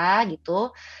kita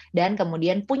gitu. Dan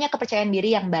kemudian punya kepercayaan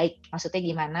diri yang baik. Maksudnya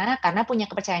gimana? Karena punya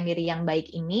kepercayaan diri yang baik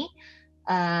ini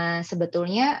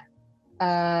sebetulnya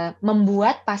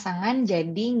membuat pasangan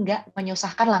jadi nggak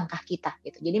menyusahkan langkah kita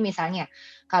gitu. Jadi misalnya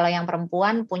kalau yang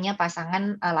perempuan punya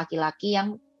pasangan laki-laki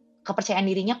yang kepercayaan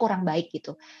dirinya kurang baik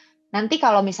gitu. Nanti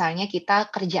kalau misalnya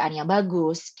kita kerjaannya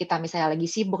bagus, kita misalnya lagi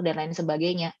sibuk dan lain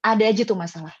sebagainya, ada aja tuh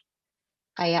masalah.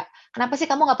 Kayak, kenapa sih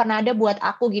kamu nggak pernah ada buat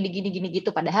aku gini gini gini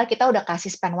gitu. Padahal kita udah kasih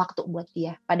spend waktu buat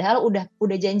dia. Padahal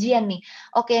udah janjian nih.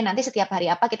 Oke, nanti setiap hari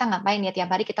apa kita ngapain ya?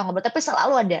 Tiap hari kita ngobrol. Tapi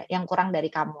selalu ada yang kurang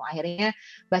dari kamu. Akhirnya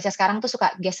bahasa sekarang tuh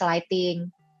suka gaslighting,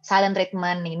 silent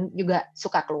treatment ini juga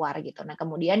suka keluar gitu. Nah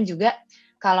kemudian juga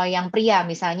kalau yang pria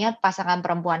misalnya pasangan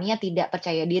perempuannya tidak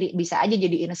percaya diri, bisa aja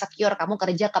jadi insecure. Kamu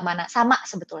kerja kemana sama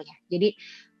sebetulnya. Jadi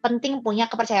penting punya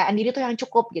kepercayaan diri tuh yang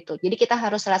cukup gitu. Jadi kita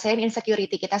harus selesaiin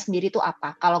insecurity kita sendiri tuh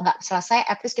apa. Kalau nggak selesai,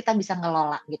 at least kita bisa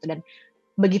ngelola gitu. Dan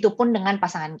begitupun dengan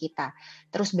pasangan kita.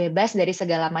 Terus bebas dari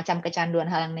segala macam kecanduan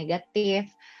hal yang negatif.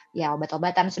 Ya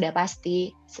obat-obatan sudah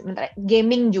pasti. Sementara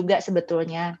gaming juga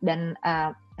sebetulnya dan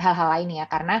hal-hal lain ya.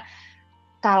 Karena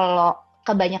kalau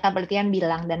kebanyakan penelitian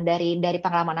bilang dan dari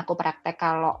pengalaman aku praktek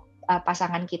kalau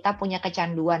pasangan kita punya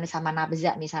kecanduan sama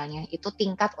nabza misalnya, itu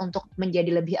tingkat untuk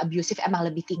menjadi lebih abusive emang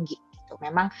lebih tinggi gitu.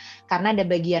 Memang karena ada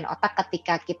bagian otak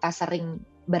ketika kita sering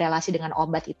berelasi dengan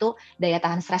obat itu daya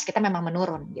tahan stres kita memang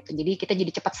menurun gitu. Jadi kita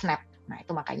jadi cepat snap. Nah,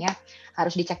 itu makanya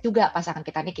harus dicek juga pasangan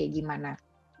kita ini kayak gimana.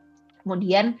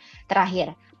 Kemudian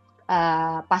terakhir,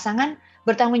 pasangan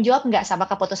bertanggung jawab nggak sama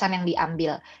keputusan yang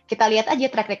diambil. Kita lihat aja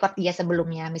track record dia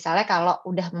sebelumnya. Misalnya kalau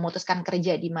udah memutuskan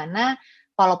kerja di mana,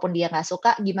 walaupun dia nggak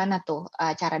suka, gimana tuh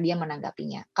cara dia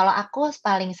menanggapinya. Kalau aku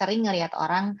paling sering ngelihat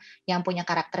orang yang punya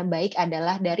karakter baik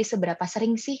adalah dari seberapa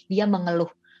sering sih dia mengeluh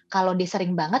kalau dia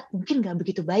sering banget mungkin nggak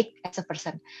begitu baik as a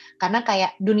person. Karena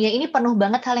kayak dunia ini penuh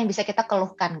banget hal yang bisa kita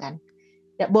keluhkan kan.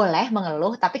 Boleh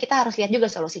mengeluh, tapi kita harus lihat juga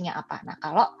solusinya apa. Nah,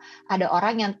 kalau ada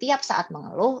orang yang tiap saat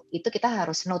mengeluh, itu kita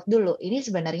harus note dulu. Ini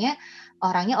sebenarnya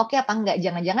orangnya oke apa enggak.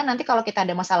 Jangan-jangan nanti kalau kita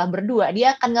ada masalah berdua,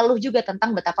 dia akan ngeluh juga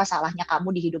tentang betapa salahnya kamu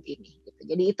di hidup ini. Gitu.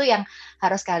 Jadi itu yang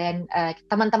harus kalian,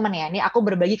 teman-teman ya, ini aku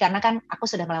berbagi karena kan aku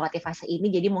sudah melewati fase ini,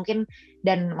 jadi mungkin,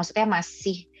 dan maksudnya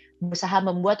masih berusaha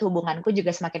membuat hubunganku juga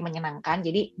semakin menyenangkan.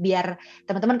 Jadi biar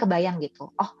teman-teman kebayang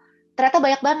gitu. Oh, ternyata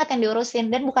banyak banget yang diurusin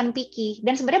dan bukan picky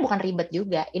dan sebenarnya bukan ribet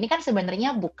juga. Ini kan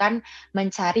sebenarnya bukan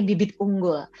mencari bibit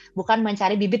unggul, bukan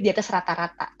mencari bibit di atas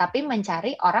rata-rata, tapi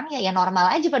mencari orang ya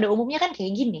normal aja pada umumnya kan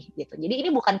kayak gini gitu. Jadi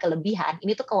ini bukan kelebihan,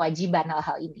 ini tuh kewajiban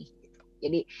hal-hal ini. Gitu.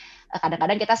 Jadi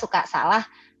kadang-kadang kita suka salah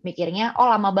mikirnya, oh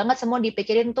lama banget semua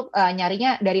dipikirin untuk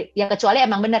nyarinya dari, ya kecuali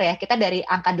emang bener ya, kita dari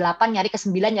angka 8 nyari ke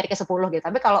 9, nyari ke 10 gitu.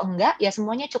 Tapi kalau enggak, ya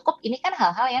semuanya cukup. Ini kan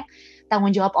hal-hal yang tanggung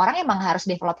jawab orang emang harus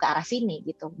develop ke arah sini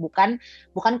gitu. Bukan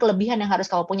kelebihan yang harus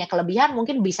kamu punya. Kelebihan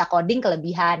mungkin bisa coding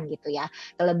kelebihan gitu ya.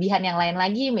 Kelebihan yang lain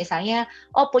lagi misalnya,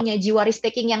 oh punya jiwa risk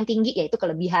taking yang tinggi, ya itu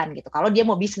kelebihan gitu. Kalau dia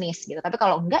mau bisnis gitu. Tapi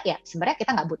kalau enggak ya sebenarnya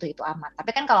kita nggak butuh itu amat.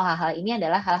 Tapi kan kalau hal-hal ini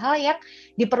adalah hal-hal yang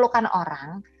diperlukan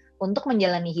orang untuk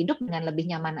menjalani hidup dengan lebih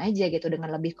nyaman aja gitu, dengan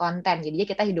lebih konten. Jadinya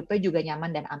kita hidupnya juga nyaman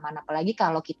dan aman. Apalagi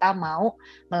kalau kita mau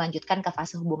melanjutkan ke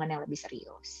fase hubungan yang lebih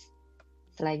serius.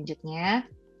 Selanjutnya,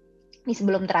 ini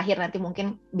sebelum terakhir nanti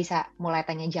mungkin bisa mulai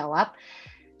tanya jawab.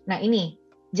 Nah ini,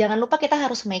 jangan lupa kita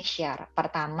harus make sure.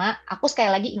 Pertama, aku sekali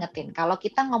lagi ingetin, kalau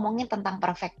kita ngomongin tentang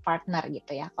perfect partner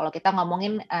gitu ya, kalau kita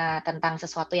ngomongin tentang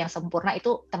sesuatu yang sempurna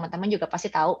itu teman-teman juga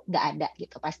pasti tahu nggak ada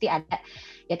gitu. Pasti ada,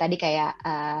 ya tadi kayak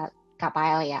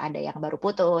Kapael ya, ada yang baru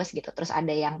putus gitu, terus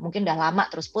ada yang mungkin udah lama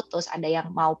terus putus, ada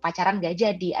yang mau pacaran gak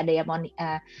jadi, ada yang mau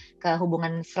ke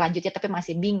hubungan selanjutnya tapi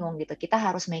masih bingung gitu. Kita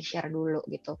harus make sure dulu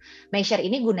gitu. Make sure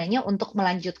ini gunanya untuk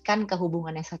melanjutkan ke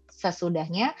hubungan yang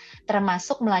sesudahnya,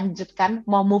 termasuk melanjutkan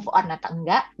mau move on atau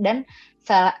enggak, dan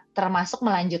termasuk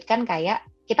melanjutkan kayak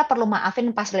kita perlu maafin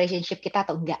pas relationship kita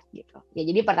atau enggak gitu. Ya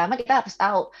jadi pertama kita harus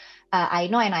tahu I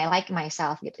know and I like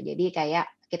myself gitu. Jadi kayak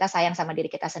kita sayang sama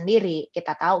diri kita sendiri,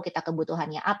 kita tahu kita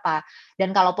kebutuhannya apa,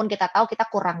 dan kalaupun kita tahu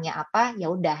kita kurangnya apa, ya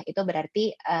udah itu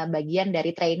berarti bagian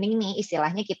dari training nih,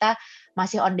 istilahnya kita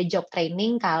masih on the job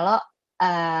training kalau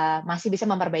masih bisa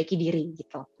memperbaiki diri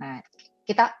gitu. Nah,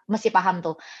 kita mesti paham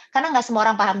tuh, karena nggak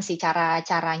semua orang paham sih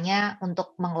caranya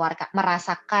untuk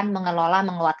merasakan,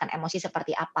 mengeluarkan emosi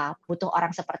seperti apa, butuh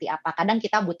orang seperti apa. Kadang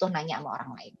kita butuh nanya sama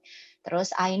orang lain.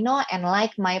 Terus I know and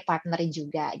like my partner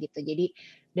juga gitu. Jadi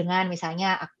dengan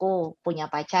misalnya aku punya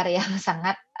pacar yang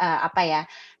sangat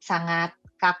sangat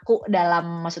kaku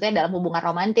maksudnya dalam hubungan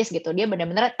romantis gitu. Dia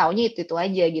benar-benar taunya itu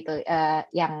aja gitu,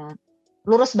 yang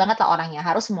lurus banget lah orangnya,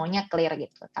 harus semuanya clear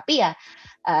gitu. Tapi ya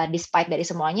despite dari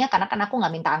semuanya, karena kan aku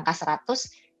nggak minta angka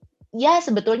 100, ya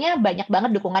sebetulnya banyak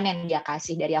banget dukungan yang dia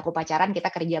kasih. Dari aku pacaran, kita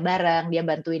kerja bareng, dia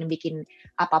bantuin bikin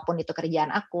apapun itu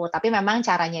kerjaan aku, tapi memang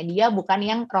caranya dia bukan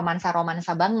yang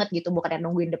romansa-romansa banget gitu, bukan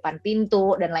yang nungguin depan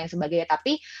pintu dan lain sebagainya,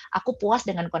 tapi aku puas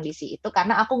dengan kondisi itu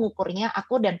karena aku ngukurnya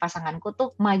aku dan pasanganku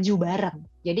tuh maju bareng,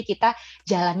 jadi kita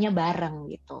jalannya bareng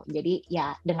gitu. Jadi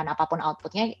ya dengan apapun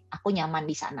outputnya aku nyaman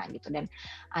di sana gitu. Dan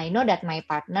I know that my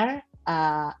partner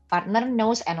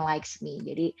knows and likes me.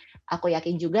 Jadi aku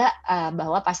yakin juga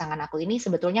bahwa pasangan aku ini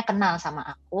sebetulnya kenal sama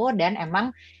aku dan emang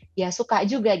ya suka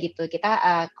juga gitu.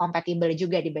 Kita compatible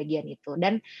juga di bagian itu.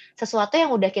 Dan sesuatu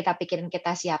yang udah kita pikirin,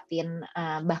 kita siapin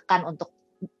bahkan untuk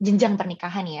jenjang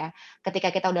pernikahan ya. Ketika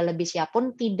kita udah lebih siap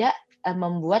pun tidak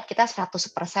membuat kita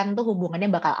 100% tuh hubungannya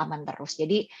bakal aman terus.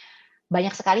 Jadi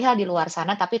banyak sekali hal di luar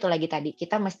sana, tapi itu lagi tadi,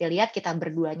 kita mesti lihat kita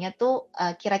berduanya tuh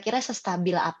kira-kira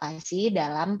sestabil apa sih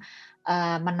dalam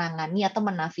menangani atau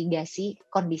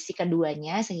menavigasi kondisi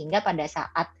keduanya, sehingga pada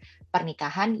saat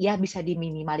pernikahan ya bisa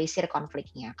diminimalisir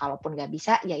konfliknya. Kalaupun nggak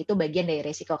bisa, ya itu bagian dari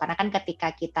resiko. Karena kan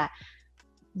ketika kita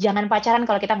jangan pacaran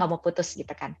kalau kita nggak mau putus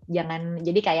gitu kan. Jangan,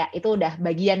 jadi kayak itu udah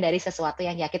bagian dari sesuatu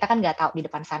yang ya kita kan nggak tahu di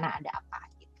depan sana ada apa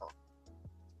gitu.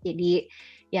 Jadi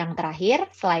yang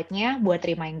terakhir, slide-nya buat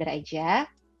reminder aja.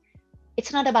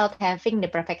 It's not about having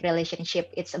the perfect relationship.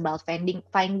 It's about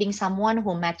finding someone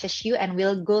who matches you and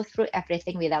will go through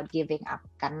everything without giving up.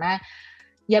 Karena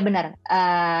ya benar,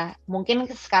 mungkin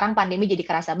sekarang pandemi jadi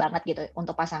kerasa banget gitu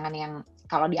untuk pasangan yang,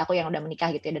 kalau di aku yang udah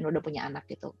menikah gitu ya dan udah punya anak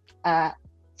gitu.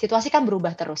 Situasi kan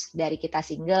berubah terus, dari kita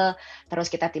single,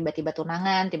 terus kita tiba-tiba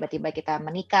tunangan, tiba-tiba kita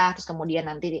menikah, terus kemudian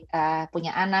nanti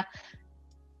punya anak.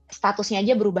 Statusnya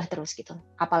aja berubah terus gitu.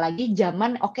 Apalagi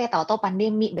zaman tahu-tahu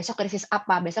pandemi, besok krisis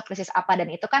apa,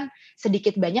 dan itu kan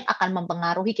sedikit banyak akan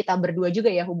mempengaruhi kita berdua juga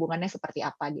ya hubungannya seperti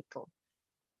apa gitu.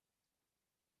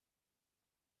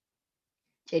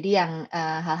 Jadi yang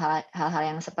hal-hal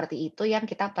yang seperti itu yang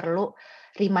kita perlu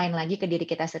remind lagi ke diri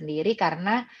kita sendiri,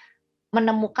 karena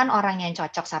menemukan orang yang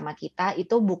cocok sama kita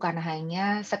itu bukan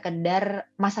hanya sekedar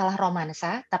masalah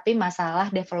romansa, tapi masalah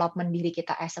development diri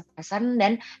kita as a person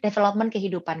dan development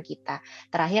kehidupan kita.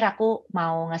 Terakhir aku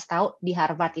mau ngasih tahu, di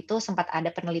Harvard itu sempat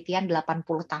ada penelitian 80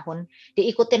 tahun,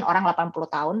 diikutin orang 80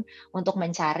 tahun untuk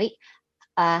mencari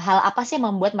hal apa sih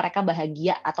yang membuat mereka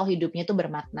bahagia atau hidupnya itu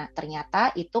bermakna.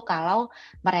 Ternyata itu kalau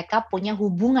mereka punya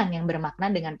hubungan yang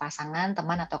bermakna dengan pasangan,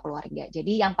 teman, atau keluarga.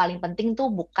 Jadi yang paling penting tuh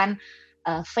bukan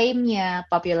fame-nya,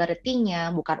 popularity-nya,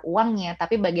 bukan uangnya,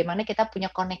 tapi bagaimana kita punya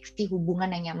koneksi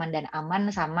hubungan yang nyaman dan aman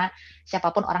sama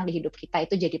siapapun orang di hidup kita,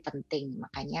 itu jadi penting.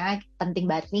 Makanya penting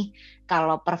banget nih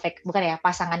kalau bukan ya,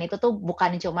 pasangan itu tuh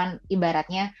bukan cuman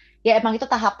ibaratnya ya emang itu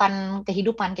tahapan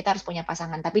kehidupan, kita harus punya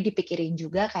pasangan, tapi dipikirin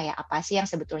juga kayak apa sih yang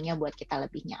sebetulnya buat kita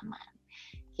lebih nyaman.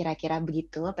 Kira-kira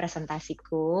begitu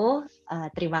presentasiku.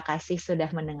 Terima kasih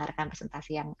sudah mendengarkan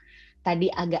presentasi yang tadi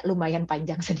agak lumayan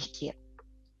panjang sedikit.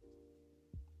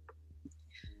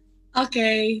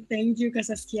 Oke, thank you Kak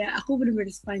Saskia. Aku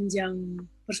benar-benar sepanjang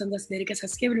presentasi dari Kak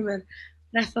Saskia benar-benar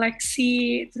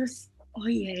refleksi, terus oh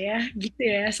iya ya, gitu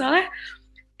ya. Soalnya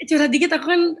curhat dikit,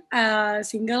 aku kan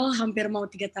single hampir mau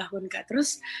 3 tahun Kak.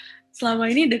 Terus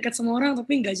selama ini dekat sama orang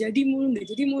tapi nggak jadi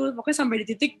mulu. Pokoknya sampai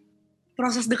di titik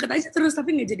proses deket aja terus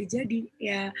tapi nggak jadi-jadi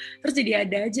ya. Terus jadi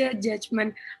ada aja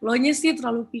judgement, lo nya sih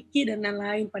terlalu picky dan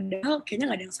lain-lain, padahal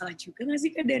kayaknya nggak ada yang salah juga nggak sih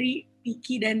Kak dari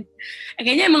picky, dan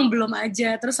kayaknya emang belum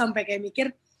aja. Terus sampai kayak mikir,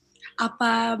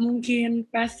 apa mungkin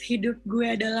path hidup gue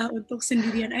adalah untuk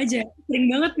sendirian aja. Sering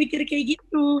banget mikir kayak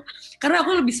gitu, karena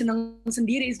aku lebih seneng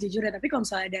sendiri sejujurnya. Tapi kalau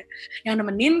misalnya ada yang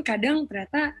nemenin, kadang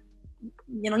ternyata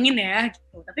nyenengin ya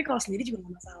gitu. Tapi kalau sendiri juga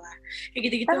gak masalah kayak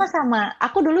gitu-gitu. Sama-sama,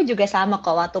 aku dulu juga sama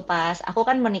kok. Waktu pas aku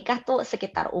kan menikah tuh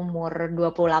sekitar umur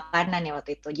 28-an ya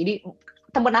waktu itu. Jadi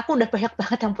temen aku udah banyak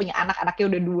banget yang punya anak-anaknya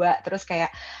udah 2, terus kayak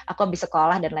aku habis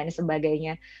sekolah dan lain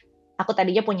sebagainya. Aku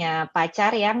tadinya punya pacar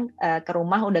yang ke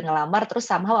rumah udah ngelamar, terus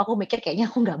somehow aku mikir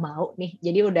kayaknya aku nggak mau nih.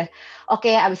 Jadi udah oke,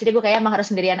 abis itu gue kayak emang harus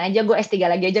sendirian aja, gue S3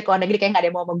 lagi aja ke luar negeri, kayak nggak ada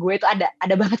yang mau sama gue. Itu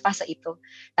ada banget fase itu.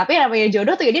 Tapi yang namanya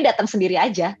jodoh tuh, jadi datang sendiri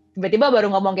aja. Tiba-tiba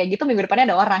baru ngomong kayak gitu, minggu depannya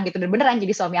ada orang gitu, dan beneran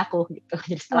jadi suami aku gitu.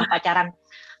 Jadi setelah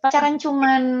pacaran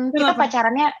cuman kita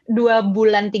pacarannya 2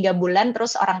 bulan 3 bulan,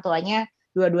 terus orang tuanya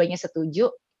dua-duanya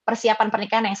setuju, persiapan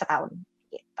pernikahan yang setahun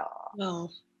gitu. Wow.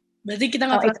 Berarti kita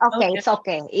nggak pernah tahu. It's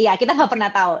okay. Iya, kita nggak pernah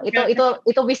tahu.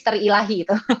 Itu misteri ilahi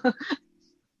itu.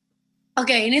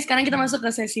 Oke, ini sekarang kita masuk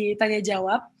ke sesi tanya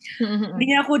jawab.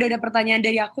 Tadinya aku udah ada pertanyaan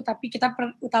dari aku, tapi kita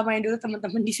utamain dulu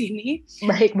teman-teman di sini.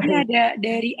 Baik. Ini ada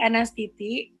dari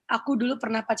Anastiti. Aku dulu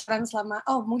pernah pacaran selama.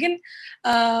 Oh, mungkin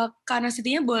Kak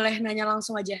Anastitinya boleh nanya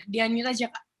langsung aja. Di-unmute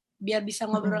aja Kak, biar bisa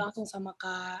ngobrol langsung sama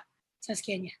Kak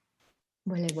Saskianya.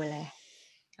 Boleh.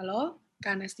 Halo,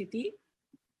 Kak Anastiti.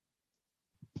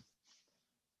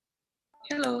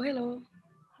 Halo.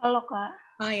 Halo Kak.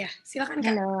 Oh ya, silakan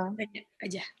Kak. Halo. Tanya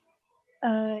aja.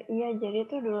 Iya, jadi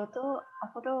tuh dulu tuh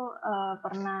aku tuh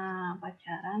pernah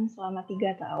pacaran selama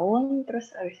 3 tahun,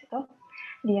 terus abis itu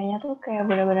dianya tuh kayak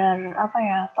benar-benar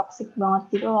toxic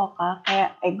banget gitu loh Kak,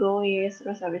 kayak egois,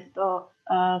 terus abis itu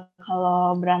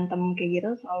kalau berantem kayak gitu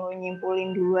selalu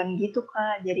nyimpulin duluan gitu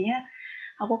Kak. Jadinya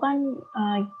aku kan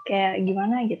kayak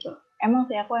gimana gitu. Emang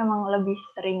sih aku emang lebih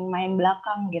sering main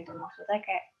belakang gitu, maksudnya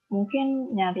kayak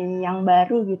mungkin nyari yang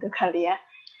baru gitu kali ya.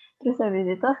 Terus habis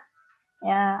itu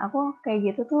ya aku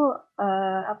kayak gitu tuh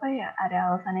ada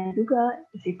alasannya juga,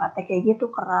 sifatnya kayak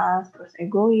gitu, keras, terus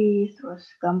egois, terus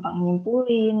gampang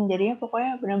nyimpulin, jadinya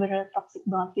pokoknya benar-benar toxic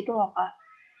banget gitu loh Kak.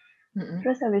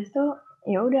 Terus habis itu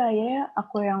ya udah ya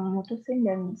aku yang mutusin,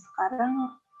 dan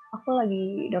sekarang aku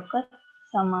lagi deket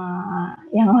sama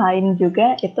yang lain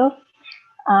juga, itu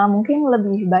mungkin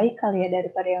lebih baik kali ya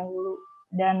daripada yang dulu.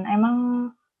 Dan emang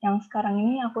yang sekarang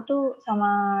ini aku tuh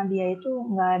sama dia itu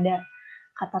nggak ada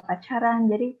kata pacaran,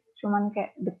 jadi cuman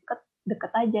kayak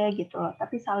deket aja gitu loh,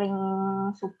 tapi saling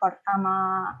support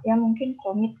sama ya mungkin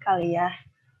komit kali ya,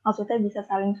 maksudnya bisa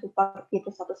saling support gitu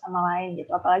satu sama lain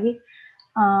gitu. Apalagi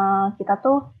kita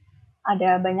tuh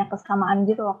ada banyak kesamaan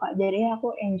gitu loh Kak, jadi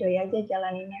aku enjoy aja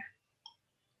jalaninnya.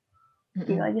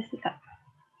 Gitu aja sih Kak.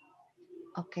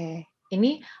 Oke.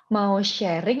 Ini mau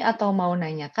sharing atau mau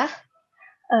nanya kah?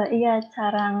 Iya,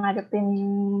 cara ngadepin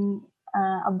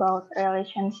about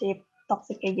relationship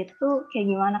toxic kayak gitu kayak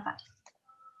gimana Kak?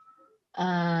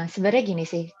 Sebenarnya gini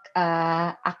sih,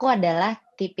 aku adalah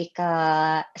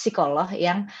tipikal psikolog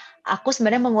yang aku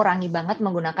sebenarnya mengurangi banget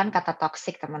menggunakan kata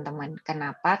toxic, teman-teman.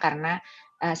 Kenapa? Karena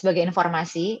sebagai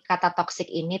informasi, kata toxic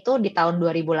ini tuh di tahun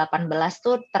 2018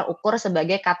 tuh terukur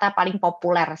sebagai kata paling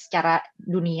populer secara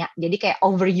dunia. Jadi kayak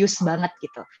overuse banget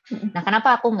gitu. Nah,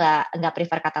 kenapa aku nggak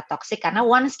prefer kata toxic? Karena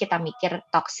once kita mikir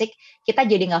toxic, kita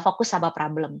jadi nggak fokus sama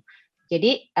problem.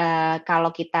 Jadi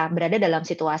kalau kita berada dalam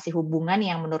situasi hubungan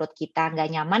yang menurut kita nggak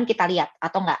nyaman, kita lihat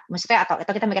atau nggak, maksudnya atau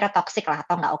kita mikirnya toxic lah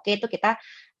atau nggak oke, itu kita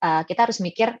harus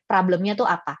mikir problemnya tuh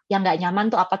apa, yang nggak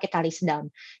nyaman tuh apa, kita list down.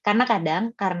 Karena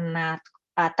karena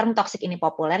term toxic ini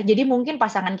populer, jadi mungkin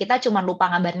pasangan kita cuma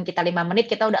lupa ngabarin kita 5 menit,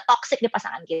 kita udah toxic di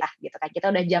pasangan kita, gitu kan. Kita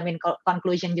udah jamin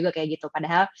conclusion juga kayak gitu.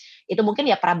 Padahal itu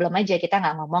mungkin ya problem aja, kita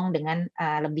nggak ngomong dengan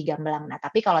lebih gamblang. Nah,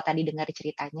 tapi kalau tadi dengar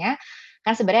ceritanya,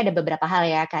 kan sebenarnya ada beberapa hal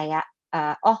ya, kayak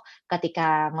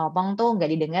ketika ngomong tuh nggak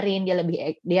didengerin,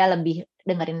 dia lebih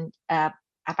dengerin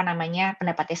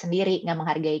pendapatnya sendiri, nggak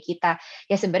menghargai kita.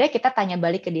 Ya sebenarnya kita tanya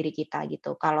balik ke diri kita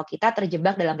gitu. Kalau kita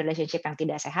terjebak dalam relationship yang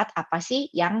tidak sehat, apa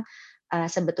sih yang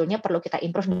sebetulnya perlu kita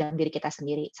improve dalam diri kita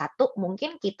sendiri. Satu,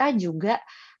 mungkin kita juga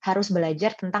harus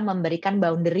belajar tentang memberikan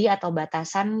boundary atau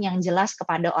batasan yang jelas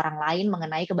kepada orang lain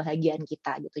mengenai kebahagiaan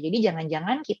kita gitu. Jadi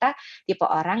jangan-jangan kita tipe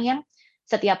orang yang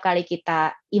setiap kali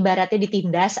kita ibaratnya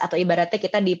ditindas atau ibaratnya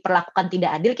kita diperlakukan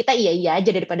tidak adil, kita iya aja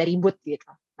daripada ribut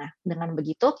gitu. Nah, dengan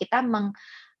begitu kita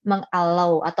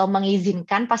mengallow atau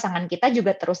mengizinkan pasangan kita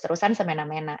juga terus-terusan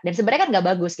semena-mena. Dan sebenarnya kan nggak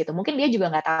bagus gitu. Mungkin dia juga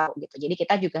nggak tahu gitu. Jadi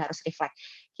kita juga harus reflect.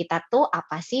 Kita tuh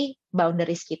apa sih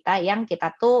boundaries kita yang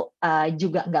kita tuh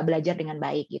juga nggak belajar dengan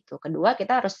baik gitu. Kedua,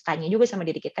 kita harus tanya juga sama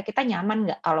diri kita nyaman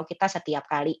nggak kalau kita setiap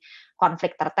kali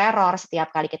konflik terteror,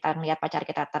 setiap kali kita melihat pacar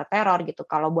kita terteror gitu.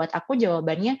 Kalau buat aku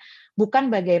jawabannya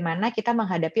bukan bagaimana kita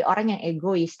menghadapi orang yang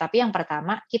egois, tapi yang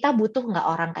pertama, kita butuh nggak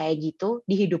orang kayak gitu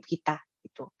di hidup kita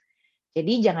gitu.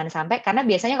 Jadi jangan sampai, karena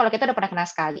biasanya kalau kita udah pernah kena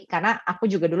sekali, karena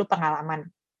aku juga dulu pengalaman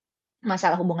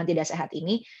masalah hubungan tidak sehat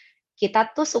ini,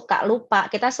 kita tuh suka lupa,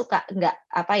 kita suka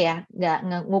nggak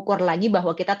ngukur lagi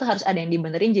bahwa kita tuh harus ada yang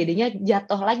dibenerin, jadinya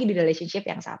jatuh lagi di relationship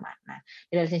yang sama. Nah,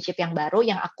 di relationship yang baru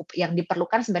yang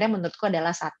diperlukan sebenarnya menurutku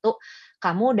adalah satu,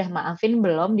 kamu udah maafin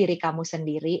belum diri kamu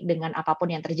sendiri dengan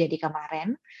apapun yang terjadi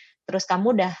kemarin, terus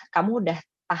kamu udah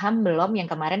paham belum yang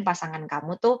kemarin pasangan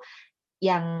kamu tuh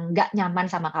yang nggak nyaman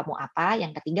sama kamu apa, yang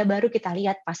ketiga baru kita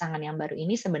lihat pasangan yang baru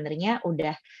ini sebenarnya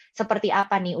udah seperti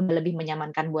apa nih, udah lebih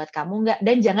menyamankan buat kamu nggak,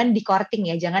 dan jangan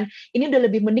di-courting ya, jangan ini udah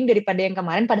lebih mending daripada yang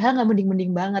kemarin, padahal nggak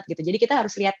mending-mending banget gitu. Jadi kita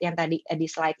harus lihat yang tadi di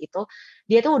slide itu,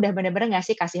 dia tuh udah bener-bener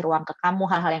kasih ruang ke kamu,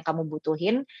 hal-hal yang kamu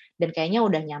butuhin, dan kayaknya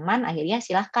udah nyaman, akhirnya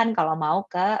silahkan kalau mau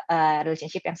ke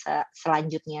relationship yang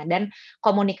selanjutnya. Dan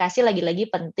komunikasi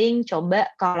lagi-lagi penting, coba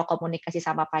kalau komunikasi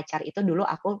sama pacar itu, dulu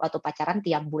aku waktu pacaran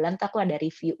tiap bulan tuh aku ada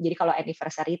review. Jadi kalau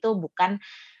anniversary itu bukan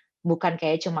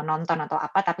kayak cuma nonton atau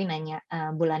apa, tapi nanya,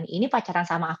 bulan ini pacaran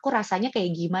sama aku rasanya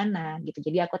kayak gimana gitu.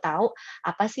 Jadi aku tahu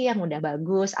apa sih yang udah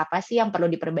bagus, apa sih yang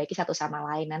perlu diperbaiki satu sama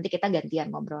lain. Nanti kita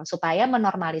gantian ngobrol supaya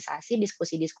menormalisasi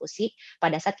diskusi-diskusi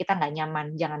pada saat kita nggak nyaman.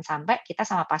 Jangan sampai kita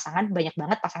sama pasangan, banyak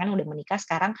banget pasangan yang udah menikah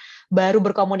sekarang baru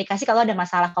berkomunikasi kalau ada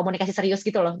masalah komunikasi serius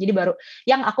gitu loh. Jadi baru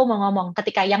yang aku mau ngomong,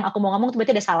 ketika yang aku mau ngomong itu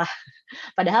berarti ada salah.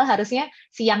 Padahal harusnya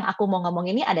siang aku mau ngomong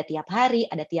ini ada tiap hari,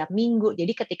 ada tiap minggu.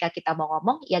 Jadi ketika kita mau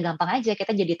ngomong, ya gampang aja.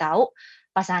 Kita jadi tahu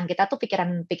pasangan kita tuh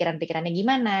pikirannya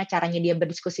gimana, caranya dia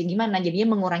berdiskusi gimana.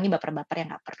 Jadinya mengurangi baper-baper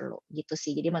yang nggak perlu. Gitu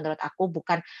sih. Jadi menurut aku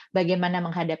bukan bagaimana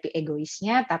menghadapi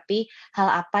egoisnya, tapi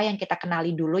hal apa yang kita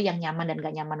kenali dulu yang nyaman dan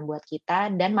gak nyaman buat kita,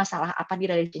 dan masalah apa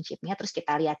di relationship-nya, terus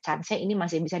kita lihat chance-nya ini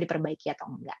masih bisa diperbaiki atau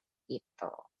enggak.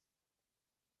 Gitu.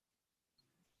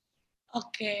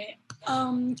 Oke,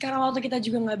 karena waktu kita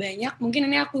juga nggak banyak,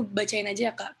 mungkin ini aku bacain aja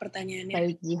ya Kak pertanyaannya.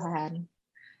 Baik, Jihan.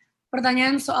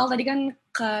 Pertanyaan soal tadi kan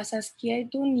Kak Saskia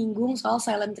itu nyinggung soal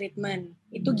silent treatment.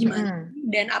 Itu gimana?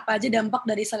 Dan apa aja dampak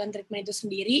dari silent treatment itu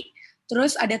sendiri?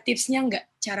 Terus ada tipsnya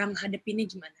nggak cara menghadapinya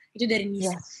gimana? Itu dari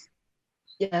Nisa. Yes.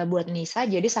 Ya, buat Nisa,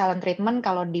 jadi silent treatment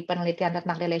kalau di penelitian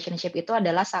tentang relationship itu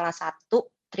adalah salah satu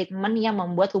treatment yang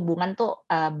membuat hubungan tuh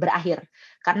berakhir.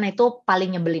 Karena itu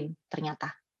paling nyebelin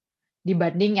ternyata.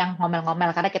 Dibanding yang ngomel-ngomel,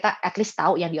 karena kita at least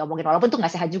tahu yang diomongin, walaupun itu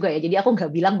nggak sehat juga ya. Jadi aku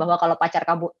nggak bilang bahwa kalau pacar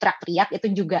kamu teriak-teriak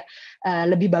itu juga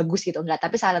lebih bagus gitu, nggak.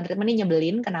 Tapi silent treatment ini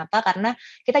nyebelin, kenapa? Karena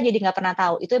kita jadi nggak pernah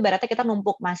tahu. Itu ibaratnya kita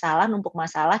numpuk masalah,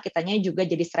 kitanya juga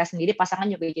jadi stres sendiri, pasangan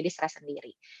juga jadi stres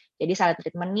sendiri. Jadi silent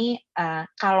treatment ini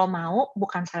kalau mau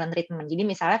bukan silent treatment. Jadi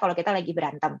misalnya kalau kita lagi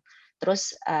berantem,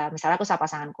 terus misalnya aku sama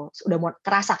pasanganku udah mau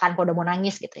kerasakan kok udah mau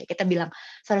nangis gitu ya, kita bilang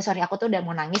sorry aku tuh udah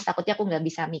mau nangis, takutnya aku nggak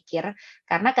bisa mikir,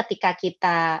 karena ketika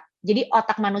kita jadi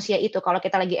otak manusia itu kalau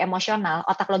kita lagi emosional,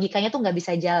 otak logikanya tuh nggak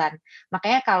bisa jalan.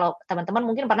 Makanya kalau teman-teman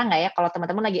mungkin pernah nggak ya, kalau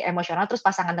teman-teman lagi emosional terus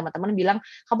pasangan teman-teman bilang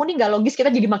kamu nih nggak logis,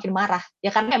 kita jadi makin marah. Ya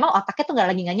karena memang otaknya tuh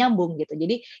nggak nyambung gitu.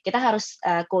 Jadi kita harus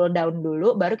cool down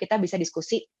dulu, baru kita bisa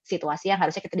diskusi situasi yang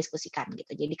harusnya kita diskusikan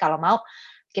gitu. Jadi kalau mau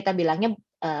kita bilangnya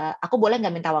aku boleh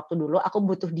nggak minta waktu dulu, aku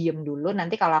butuh diem dulu,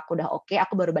 nanti kalau aku udah oke,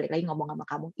 aku baru balik lagi ngomong sama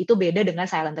kamu. Itu beda dengan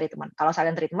silent treatment. Kalau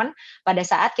silent treatment, pada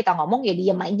saat kita ngomong ya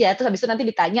diem aja, terus habis itu nanti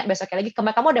ditanya besoknya lagi,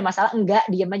 kamu ada masalah? Enggak,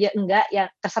 diem aja, enggak, ya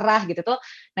terserah gitu tuh.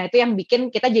 Nah itu yang bikin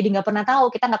kita jadi nggak pernah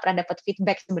tahu, kita nggak pernah dapat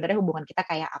feedback sebenarnya hubungan kita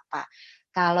kayak apa.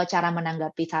 Kalau cara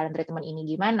menanggapi silent treatment ini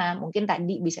gimana, mungkin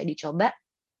tadi bisa dicoba.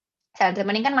 Silent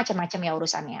treatment ini kan macam-macam ya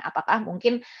urusannya. Apakah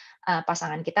mungkin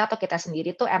pasangan kita atau kita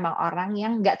sendiri tuh emang orang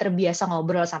yang nggak terbiasa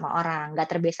ngobrol sama orang, nggak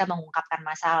terbiasa mengungkapkan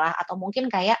masalah, atau mungkin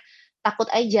kayak takut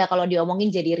aja kalau diomongin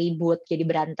jadi ribut, jadi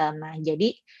berantem. Nah,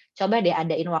 jadi coba deh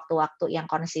adain waktu-waktu yang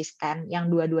konsisten, yang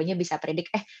dua-duanya bisa predik,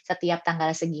 setiap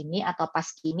tanggal segini atau pas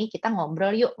gini kita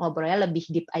ngobrol yuk, ngobrolnya lebih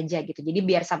deep aja gitu. Jadi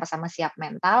biar sama-sama siap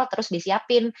mental, terus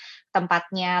disiapin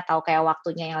tempatnya atau kayak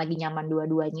waktunya yang lagi nyaman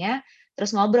dua-duanya,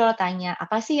 terus ngobrol, tanya,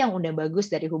 apa sih yang udah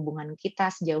bagus dari hubungan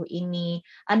kita sejauh ini?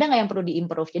 Ada nggak yang perlu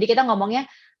di-improve? Jadi kita ngomongnya,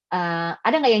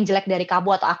 ada nggak yang jelek dari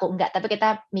kamu atau aku? Enggak, tapi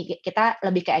kita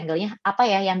lebih ke angle-nya, apa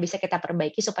ya yang bisa kita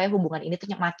perbaiki supaya hubungan ini tuh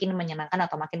makin menyenangkan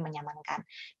atau makin menyamankan.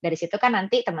 Dari situ kan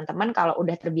nanti teman-teman kalau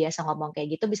udah terbiasa ngomong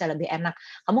kayak gitu bisa lebih enak.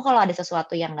 Kamu kalau ada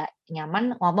sesuatu yang nggak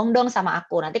nyaman, ngomong dong sama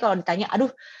aku. Nanti kalau ditanya,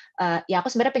 aduh, ya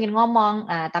aku sebenarnya pengen ngomong,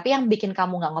 tapi yang bikin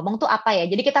kamu nggak ngomong tuh apa ya?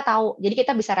 Jadi kita tahu, jadi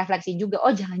kita bisa refleksi juga,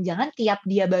 oh jangan-jangan tiap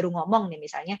dia baru ngomong nih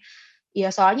misalnya, ya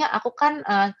soalnya aku kan,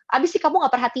 "Abis sih kamu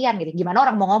nggak perhatian," gitu. Gimana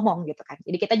orang mau ngomong gitu kan.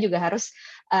 Jadi kita juga harus,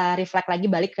 reflect lagi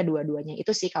balik ke dua-duanya.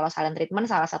 Itu sih kalau silent treatment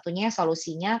salah satunya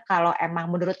solusinya kalau emang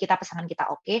menurut kita pasangan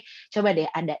kita oke, coba deh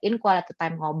adain quality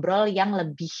time ngobrol yang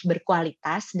lebih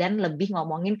berkualitas dan lebih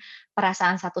ngomongin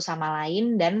perasaan satu sama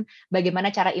lain dan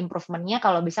bagaimana cara improvement-nya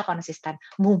kalau bisa konsisten.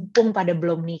 Mumpung pada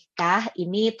belum nikah,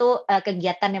 ini tuh,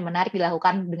 kegiatan yang menarik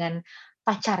dilakukan dengan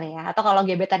pacar ya, atau kalau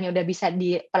gebetannya udah bisa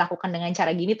diperlakukan dengan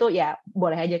cara gini tuh ya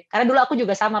boleh aja. Karena dulu aku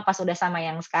juga sama, pas udah sama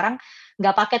yang sekarang,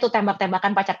 nggak pakai tuh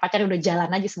tembak-tembakan pacar-pacar, udah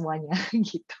jalan aja semuanya,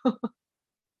 gitu.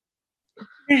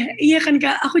 Iya kan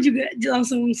Kak, aku juga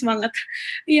langsung semangat.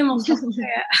 Iya maksud aku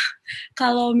kayak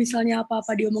kalau misalnya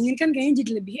apa-apa diomongin kan kayaknya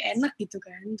jadi lebih enak gitu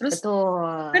kan. Terus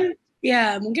Betul. kan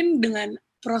ya mungkin dengan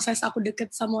proses aku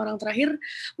deket sama orang terakhir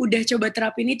udah coba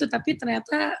terapin itu, tapi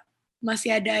ternyata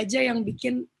masih ada aja yang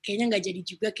bikin kayaknya nggak jadi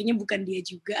juga, kayaknya bukan dia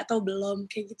juga atau belum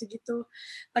kayak gitu-gitu.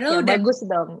 Ya Padahal udah bagus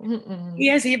dong.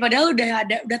 iya sih, padahal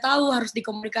udah tahu harus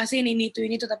dikomunikasiin ini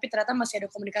itu, tapi ternyata masih ada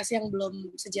komunikasi yang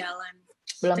belum sejalan.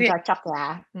 Belum Itu ya. cocok ya.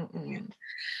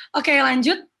 Oke,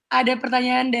 lanjut. Ada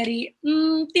pertanyaan dari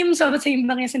tim Sobat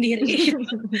Seimbangnya sendiri.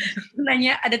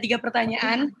 Nanya ada 3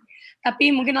 pertanyaan,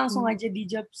 tapi mungkin langsung aja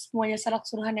dijawab semuanya secara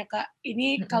keseluruhan ya Kak.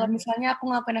 Ini kalau misalnya aku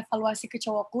ngelakuin evaluasi ke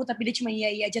cowokku, tapi dia cuma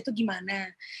iya aja tuh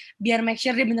gimana? Biar make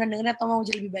sure dia beneran dengerin atau mau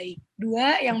jadi lebih baik.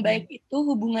 2, yang baik itu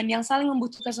hubungan yang saling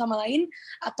membutuhkan sama lain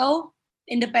atau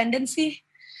independen sih.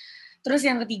 Terus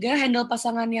yang ketiga, handle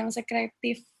pasangan yang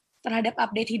sekretif terhadap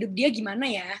update hidup dia gimana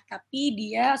ya? Tapi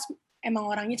dia emang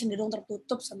orangnya cenderung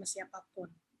tertutup sama siapapun.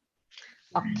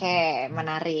 Oke,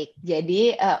 menarik.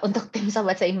 Jadi untuk tim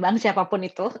Sobat Seimbang siapapun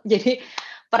itu, jadi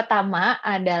pertama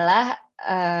adalah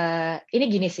ini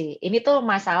gini sih, ini tuh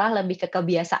masalah lebih ke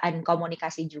kebiasaan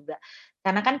komunikasi juga.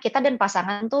 Karena kan kita dan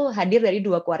pasangan tuh hadir dari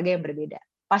 2 keluarga yang berbeda.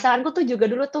 Pasanganku tuh juga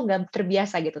dulu tuh nggak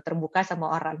terbiasa gitu, terbuka sama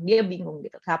orang. Dia bingung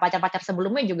gitu. Sama pacar-pacar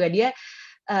sebelumnya juga dia,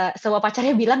 semua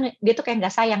pacarnya bilang dia tuh kayak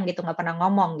nggak sayang gitu, nggak pernah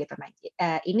ngomong gitu.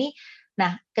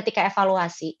 Nah, ketika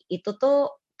evaluasi, itu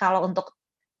tuh kalau untuk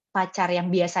pacar yang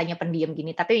biasanya pendiam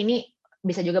gini, tapi ini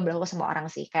bisa juga berlaku ke semua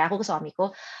orang sih. Kayak aku ke suamiku,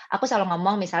 aku selalu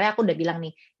ngomong misalnya aku udah bilang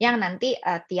nih, yang nanti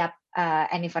tiap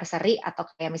anniversary atau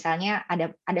kayak misalnya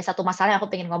ada satu masalah yang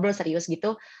aku pengen ngobrol serius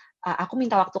gitu, aku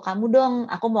minta waktu kamu dong,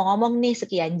 aku mau ngomong nih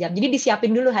sekian jam. Jadi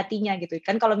disiapin dulu hatinya gitu.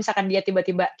 Kan kalau misalkan dia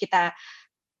tiba-tiba kita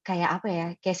kayak apa ya,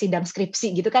 kayak sidang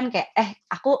skripsi gitu kan kayak,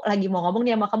 aku lagi mau ngomong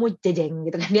nih sama kamu, jejeng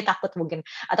gitu kan, dia takut mungkin.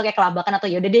 Atau kayak kelabakan atau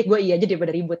ya udah deh gue iya aja daripada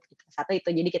ribut gitu. Satu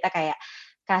itu, jadi kita kayak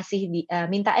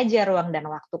minta aja ruang dan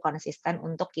waktu konsisten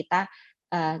untuk kita,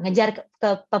 ngejar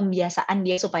ke pembiasaan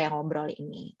dia supaya ngobrol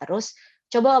ini. Terus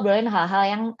coba obrolin hal-hal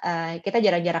yang, kita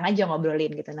jarang-jarang aja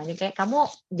ngobrolin gitu. Nanya kayak, "Kamu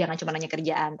jangan cuma nanya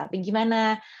kerjaan, tapi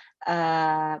gimana,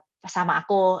 sama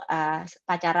aku,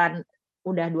 pacaran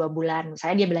udah 2 bulan,"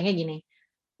 misalnya dia bilangnya gini,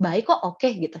 baik kok, oke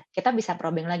gitu. Kita bisa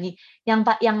probing lagi. Yang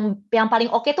paling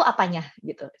oke tuh apanya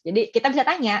gitu. Jadi kita bisa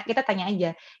kita tanya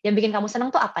aja. Yang bikin kamu senang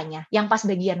tuh apanya? Yang pas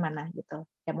bagian mana gitu.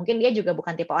 Ya mungkin dia juga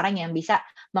bukan tipe orang yang bisa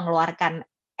mengeluarkan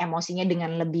emosinya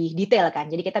dengan lebih detail kan.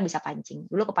 Jadi kita bisa pancing.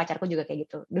 Dulu ke pacarku juga kayak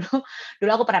gitu. Dulu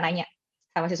aku pernah nanya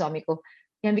sama si suamiku.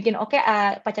 Yang bikin oke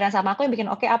pacaran sama aku yang bikin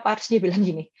oke apa? Harus dia bilang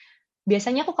gini.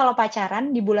 Biasanya aku kalau pacaran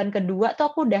di bulan kedua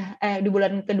tuh aku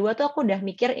udah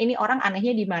mikir ini orang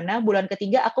anehnya di mana, bulan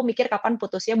ketiga aku mikir kapan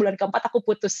putusnya, bulan keempat aku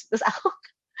putus. Terus aku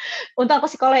untung aku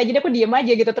psikolog ya, jadi aku diem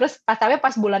aja gitu. Terus sampai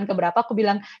pas bulan keberapa aku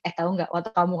bilang, tahu nggak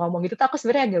waktu kamu ngomong gitu tuh aku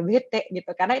sebenarnya agak bete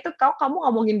gitu, karena itu kamu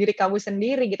ngomongin diri kamu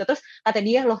sendiri gitu. Terus kata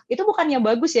dia, loh itu bukannya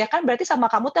bagus ya kan, berarti sama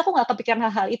kamu tuh aku nggak kepikiran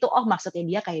hal-hal itu. Oh maksudnya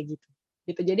dia kayak gitu.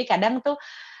 Jadi kadang tuh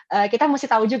kita mesti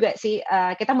tahu juga sih,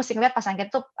 kita mesti ngeliat pasangan kita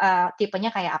tuh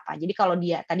tipenya kayak apa. Jadi kalau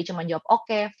dia tadi cuma jawab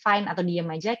oke, fine, atau diem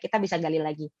aja, kita bisa gali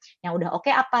lagi. Yang udah oke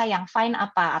apa, yang fine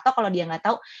apa, atau kalau dia nggak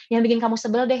tahu, yang bikin kamu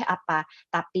sebel deh apa.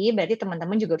 Tapi berarti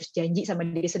teman-teman juga harus janji sama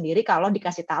diri sendiri kalau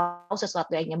dikasih tahu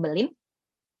sesuatu yang nyebelin,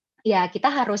 ya kita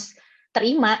harus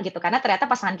terima gitu, karena ternyata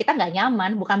pasangan kita nggak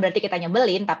nyaman, bukan berarti kita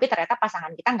nyebelin, tapi ternyata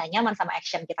pasangan kita nggak nyaman sama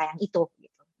action kita yang itu.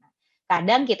 Gitu. Nah,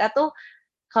 kadang kita tuh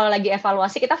kalau lagi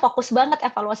evaluasi, kita fokus banget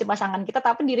evaluasi pasangan kita,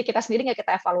 tapi diri kita sendiri nggak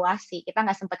kita evaluasi, kita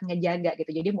nggak sempat ngejaga gitu.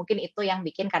 Jadi mungkin itu yang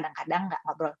bikin kadang-kadang nggak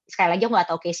ngobrol. Sekali lagi aku nggak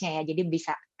tahu case-nya ya, jadi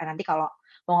bisa nanti kalau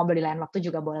mau ngobrol di lain waktu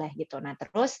juga boleh gitu. Nah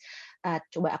terus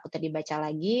coba aku tadi baca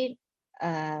lagi,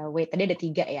 tadi ada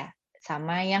 3 ya,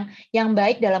 sama yang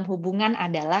baik dalam hubungan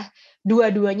adalah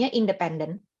dua-duanya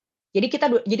independen.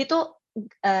 Jadi tuh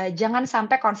jangan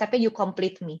sampai konsepnya you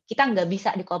complete me. Kita nggak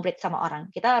bisa di-complete sama orang.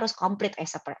 Kita harus complete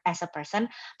as a person.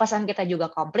 Pasangan kita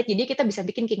juga complete. Jadi kita bisa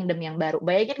bikin kingdom yang baru.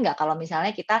 Bayangin nggak kalau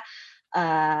misalnya kita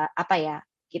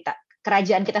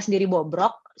kerajaan kita sendiri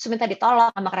bobrok, terus minta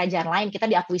ditolong sama kerajaan lain, kita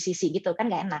diakuisisi gitu kan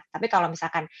nggak enak. Tapi kalau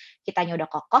misalkan kitanya udah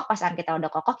kokoh, pasangan kita udah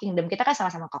kokoh, kingdom kita kan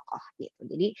sama-sama kokoh gitu.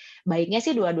 Jadi baiknya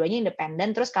sih dua-duanya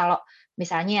independen. Terus kalau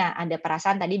misalnya ada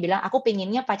perasaan tadi bilang aku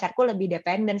pinginnya pacarku lebih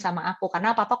dependen sama aku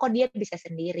karena apa-apa kok dia bisa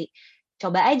sendiri.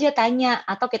 Coba aja tanya,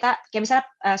 atau kita kayak misalnya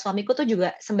suamiku tuh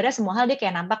juga sebenarnya semua hal dia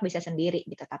kayak nampak bisa sendiri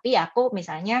gitu. Tapi ya aku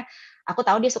misalnya aku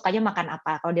tahu dia sukanya makan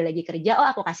apa. Kalau dia lagi kerja,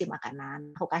 aku kasih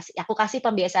makanan. Aku kasih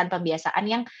pembiasaan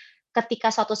yang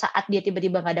ketika suatu saat dia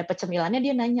tiba-tiba nggak dapet cemilannya,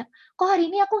 dia nanya, kok hari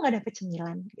ini aku nggak dapet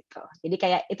cemilan gitu. Jadi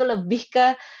kayak itu lebih ke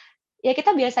ya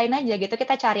kita biasain aja gitu,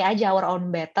 kita cari aja our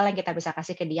own battle yang kita bisa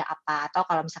kasih ke dia apa. Atau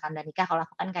kalau misalkan udah nikah, kalau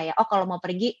aku kan kayak, kalau mau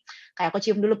pergi, kayak aku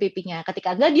cium dulu pipinya.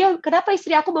 Ketika enggak, dia, kenapa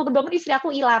istri aku bangun-bangun istri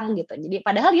aku hilang gitu. Jadi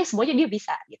padahal dia semuanya dia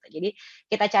bisa gitu. Jadi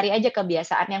kita cari aja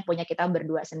kebiasaan yang punya kita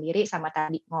berdua sendiri, sama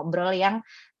tadi ngobrol yang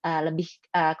lebih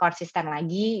konsisten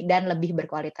lagi dan lebih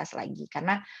berkualitas lagi.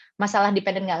 Karena masalah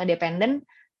dependen nggak dependen,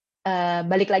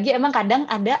 balik lagi emang kadang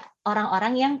ada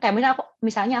orang-orang yang kayak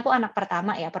misalnya aku anak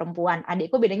pertama ya, perempuan,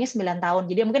 adikku bedanya 9 tahun,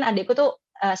 jadi mungkin adikku tuh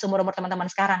seumur-umur teman-teman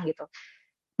sekarang gitu.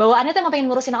 Bawaannya tuh emang pengen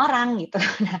ngurusin orang gitu.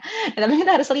 Nah, tapi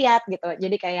kita harus lihat gitu.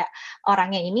 Jadi kayak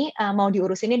orangnya ini mau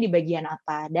diurusinnya di bagian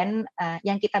apa, dan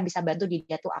yang kita bisa bantu di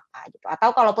dia tuh apa gitu.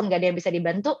 Atau kalaupun nggak ada yang bisa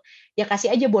dibantu, ya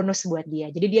kasih aja bonus buat dia.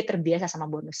 Jadi dia terbiasa sama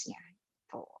bonusnya.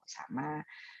 Tuh, sama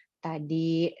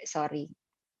tadi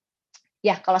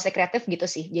ya, kalau saya kreatif gitu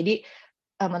sih. Jadi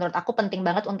menurut aku penting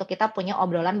banget untuk kita punya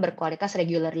obrolan berkualitas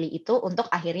regularly itu, untuk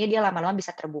akhirnya dia lama-lama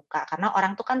bisa terbuka. Karena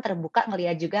orang tuh kan terbuka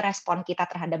ngelihat juga respon kita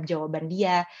terhadap jawaban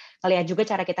dia, ngelihat juga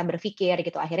cara kita berpikir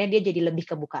gitu. Akhirnya dia jadi lebih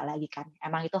kebuka lagi kan.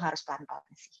 Emang itu harus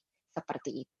pelan-pelan sih.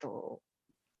 Seperti itu.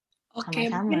 Oke,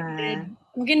 Sama-sama.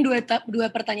 mungkin dua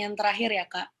pertanyaan terakhir ya,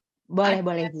 Kak.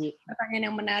 Boleh, Ji.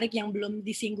 Pertanyaan yang menarik yang belum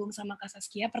disinggung sama Kak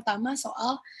Saskia. Pertama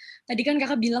soal, tadi kan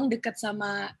Kakak bilang dekat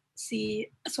sama si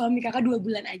suami Kakak 2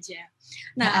 bulan aja.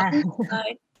 Nah,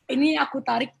 ini aku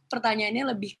tarik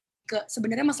pertanyaannya lebih ke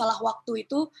sebenarnya masalah waktu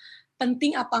itu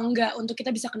penting apa enggak untuk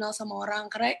kita bisa kenal sama orang.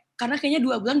 Karena kayaknya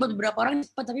 2 bulan buat beberapa orang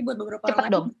cepat, tapi buat beberapa Cepet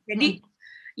orang dong. lain. Jadi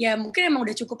ya mungkin emang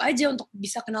udah cukup aja untuk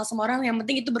bisa kenal sama orang, yang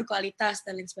penting itu berkualitas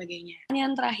dan lain sebagainya.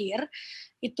 Yang terakhir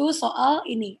itu soal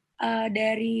ini,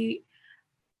 dari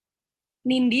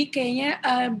Nindi kayaknya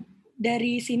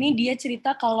dari sini dia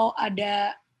cerita kalau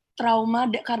ada trauma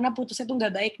karena putusnya tuh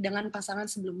nggak baik dengan pasangan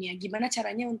sebelumnya. Gimana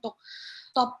caranya untuk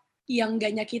stop yang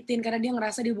nggak nyakitin, karena dia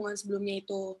ngerasa di hubungan sebelumnya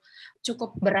itu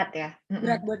cukup berat ya.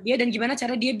 Berat buat dia, dan gimana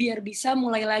cara dia biar bisa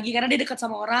mulai lagi, karena dia dekat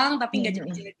sama orang tapi nggak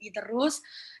jadi terus.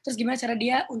 Terus gimana cara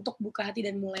dia untuk buka hati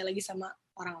dan mulai lagi sama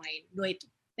orang lain. 2 itu.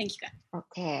 Thank you, Kak.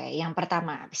 Oke, yang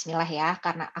pertama, Bismillah ya,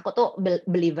 karena aku tuh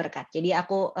believer kan. Jadi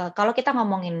aku kalau kita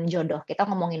ngomongin jodoh, kita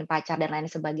ngomongin pacar dan lain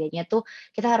sebagainya tuh,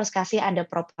 kita harus kasih ada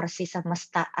proporsi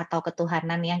semesta atau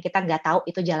ketuhanan yang kita nggak tahu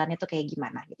itu jalannya tuh kayak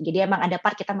gimana. Gitu. Jadi emang ada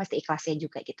part kita mesti ikhlasnya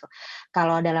juga gitu.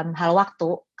 Kalau dalam hal waktu,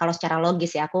 kalau secara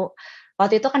logis ya aku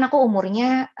waktu itu kan aku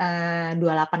umurnya 28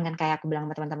 kan kayak aku bilang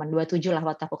sama teman-teman, 27 lah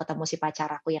waktu aku ketemu si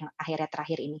pacar aku yang akhirnya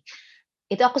terakhir ini.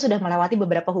 Itu aku sudah melewati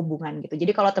beberapa hubungan gitu.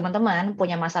 Jadi kalau teman-teman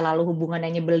punya masa lalu hubungan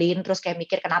yang nyebelin, terus kayak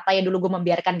mikir kenapa ya dulu gue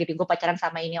membiarkan diri gue pacaran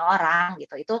sama ini orang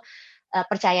gitu. Itu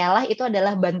percayalah itu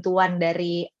adalah bantuan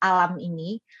dari alam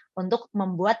ini untuk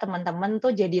membuat teman-teman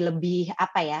tuh jadi lebih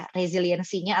apa ya,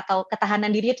 resiliensinya atau ketahanan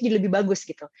dirinya itu jadi lebih bagus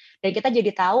gitu. Dan kita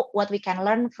jadi tahu what we can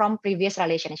learn from previous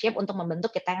relationship untuk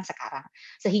membentuk kita yang sekarang.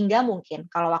 Sehingga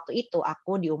mungkin kalau waktu itu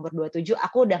aku di umur 27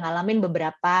 aku udah ngalamin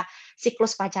beberapa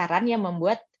siklus pacaran yang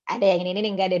membuat ada yang ini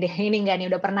nih enggak, ada yang ini enggak nih,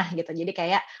 udah pernah gitu. Jadi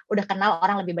kayak udah kenal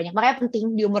orang lebih banyak. Makanya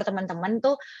penting di umur teman-teman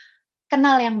tuh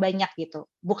kenal yang banyak gitu.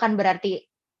 Bukan berarti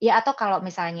ya atau kalau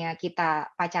misalnya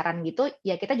kita pacaran gitu,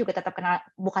 ya kita juga tetap kenal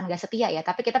bukan enggak setia ya,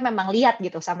 tapi kita memang lihat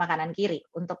gitu sama kanan kiri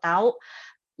untuk tahu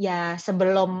ya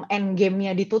sebelum end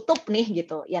game-nya ditutup nih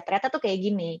gitu. Ya ternyata tuh kayak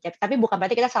gini. Tapi bukan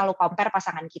berarti kita selalu compare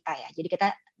pasangan kita ya. Jadi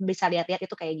kita bisa lihat-lihat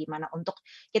itu kayak gimana untuk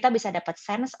kita bisa dapat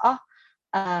sense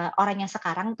orang yang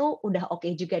sekarang tuh udah oke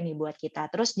juga nih buat kita.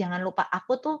 Terus jangan lupa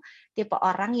aku tuh tipe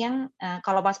orang yang,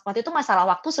 kalau pas waktu itu masalah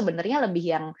waktu sebenarnya lebih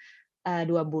yang, 2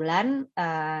 bulan,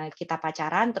 kita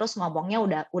pacaran terus ngomongnya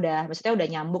udah maksudnya udah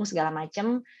nyambung segala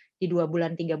macem, di 2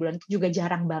 bulan, 3 bulan itu juga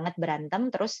jarang banget berantem,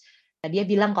 terus dia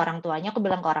bilang ke orang tuanya, aku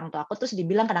bilang ke orang tua aku, terus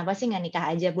dibilang, "Kenapa sih nggak nikah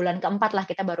aja?" Bulan keempat lah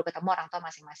kita baru ketemu orang tua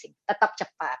masing-masing. Tetap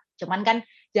cepat, cuman kan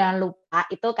jangan lupa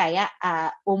itu kayak,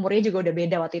 umurnya juga udah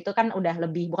beda, waktu itu kan udah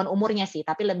lebih bukan umurnya sih,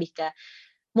 tapi lebih ke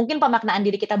mungkin pemaknaan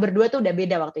diri kita berdua tuh udah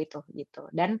beda waktu itu, gitu.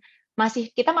 Dan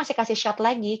kita masih kasih shot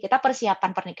lagi, kita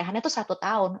persiapan pernikahannya tuh 1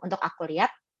 tahun, untuk aku lihat,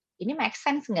 ini make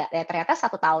sense nggak? Ya ternyata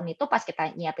 1 tahun itu pas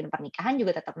kita nyiapin pernikahan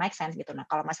juga tetap make sense gitu. Nah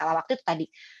kalau masalah waktu itu tadi,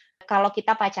 kalau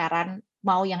kita pacaran,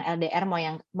 mau yang LDR,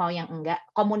 mau yang enggak,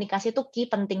 komunikasi itu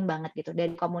penting banget gitu.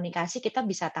 Dari komunikasi kita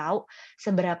bisa tahu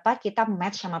seberapa kita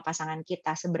match sama pasangan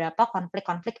kita, seberapa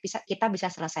konflik-konflik kita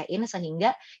bisa selesaiin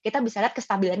sehingga kita bisa lihat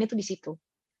kestabilan itu di situ.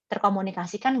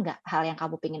 Terkomunikasikan nggak hal yang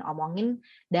kamu pengen omongin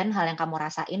dan hal yang kamu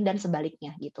rasain dan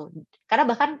sebaliknya gitu. Karena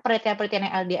bahkan penelitian-penelitian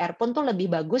yang LDR pun tuh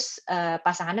lebih bagus,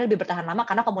 pasangannya lebih bertahan lama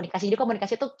karena komunikasi. Jadi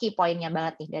komunikasi itu key point-nya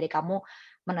banget nih dari kamu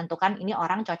menentukan ini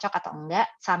orang cocok atau enggak,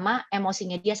 sama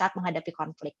emosinya dia saat menghadapi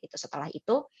konflik gitu. Setelah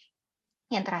itu,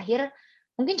 yang terakhir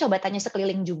mungkin coba tanya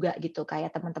sekeliling juga gitu,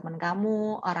 kayak teman-teman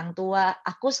kamu, orang tua.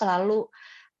 Aku selalu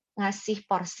ngasih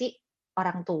porsi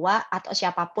orang tua atau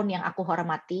siapapun yang aku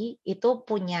hormati, itu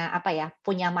punya apa ya,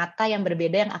 punya mata yang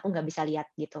berbeda yang aku nggak bisa lihat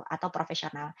gitu, atau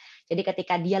profesional. Jadi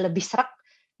ketika dia lebih sreg,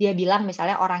 dia bilang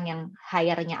misalnya orang yang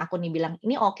hire-nya aku nih bilang,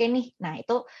 "Ini oke nih." Nah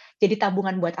itu jadi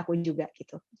tabungan buat aku juga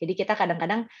gitu. Jadi kita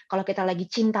kadang-kadang kalau kita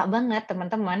lagi cinta banget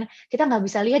teman-teman, kita nggak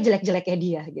bisa lihat jelek-jeleknya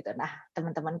dia gitu. Nah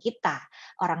teman-teman kita,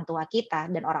 orang tua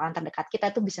kita, dan orang-orang terdekat kita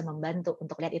itu bisa membantu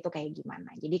untuk lihat itu kayak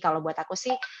gimana. Jadi kalau buat aku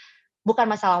sih bukan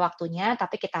masalah waktunya,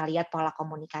 tapi kita lihat pola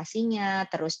komunikasinya,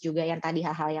 terus juga yang tadi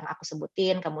hal-hal yang aku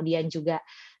sebutin, kemudian juga,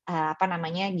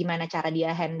 gimana cara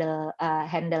dia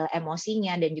handle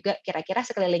emosinya, dan juga kira-kira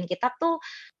sekeliling kita tuh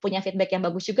punya feedback yang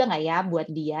bagus juga nggak ya buat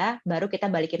dia, baru kita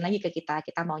balikin lagi ke kita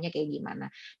maunya kayak gimana.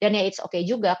 Dan ya it's okay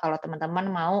juga kalau teman-teman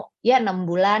mau, ya 6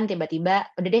 bulan tiba-tiba,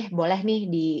 udah deh boleh nih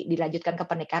dilanjutkan ke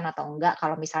pernikahan atau enggak,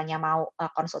 kalau misalnya mau,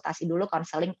 konsultasi dulu,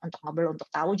 konseling untuk ngobrol, untuk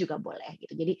tahu juga boleh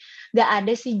gitu. Jadi nggak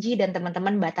ada sih Ji dan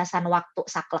teman-teman batasan waktu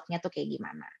sakleknya tuh kayak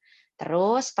gimana.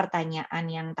 Terus pertanyaan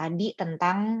yang tadi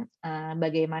tentang,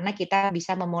 bagaimana kita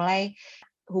bisa memulai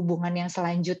hubungan yang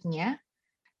selanjutnya,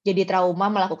 jadi trauma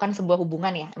melakukan sebuah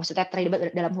hubungan ya, maksudnya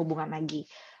terlibat dalam hubungan lagi.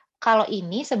 Kalau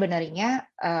ini sebenarnya,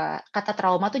 kata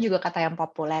trauma tuh juga kata yang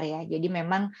populer ya. Jadi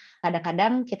memang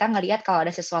kadang-kadang kita ngelihat kalau ada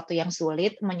sesuatu yang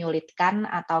sulit, menyulitkan,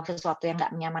 atau sesuatu yang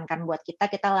nggak menyamankan buat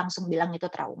kita langsung bilang itu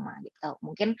trauma gitu.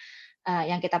 Mungkin,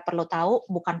 yang kita perlu tahu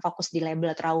bukan fokus di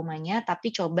label traumanya, tapi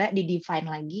coba di-define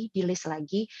lagi, di-list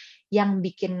lagi, yang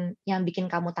bikin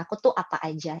kamu takut tuh apa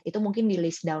aja. Itu mungkin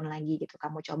di-list down lagi gitu,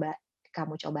 kamu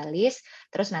coba list,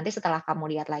 terus nanti setelah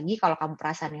kamu lihat lagi, kalau kamu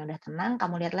perasaannya udah tenang,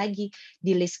 kamu lihat lagi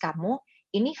di list kamu,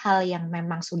 ini hal yang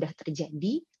memang sudah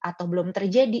terjadi atau belum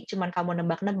terjadi, cuman kamu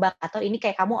nebak-nebak, atau ini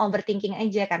kayak kamu overthinking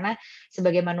aja, karena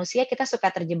sebagai manusia kita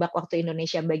suka terjebak waktu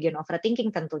Indonesia bagian overthinking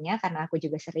tentunya, karena aku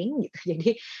juga sering gitu.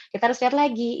 Jadi kita harus lihat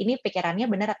lagi, ini pikirannya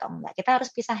benar atau enggak. Kita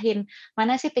harus pisahin,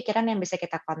 mana sih pikiran yang bisa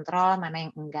kita kontrol, mana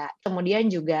yang enggak.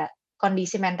 Kemudian juga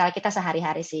kondisi mental kita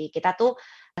sehari-hari sih. Kita tuh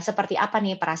seperti apa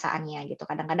nih perasaannya gitu.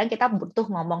 Kadang-kadang kita butuh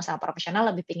ngomong sama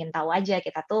profesional, lebih pingin tahu aja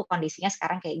kita tuh kondisinya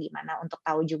sekarang kayak gimana, untuk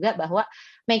tahu juga bahwa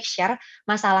make sure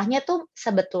masalahnya tuh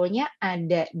sebetulnya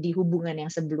ada di hubungan yang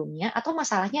sebelumnya atau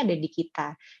masalahnya ada di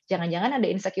kita. Jangan-jangan ada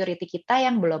insecurity kita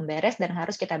yang belum beres dan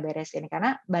harus kita beresin.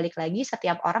 Karena balik lagi,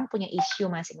 setiap orang punya isu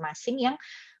masing-masing yang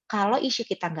kalau isu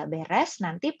kita nggak beres,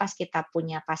 nanti pas kita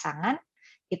punya pasangan,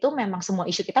 itu memang semua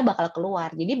isu kita bakal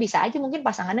keluar. Jadi bisa aja mungkin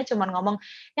pasangannya cuma ngomong,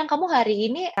 "Yang kamu hari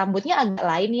ini rambutnya agak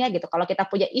lain ya," gitu. Kalau kita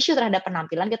punya isu terhadap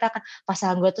penampilan, kita akan,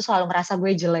 "Pasangan gue tuh selalu ngerasa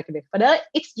gue jelek deh." Padahal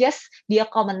it's just dia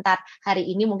komentar,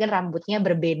 hari ini mungkin rambutnya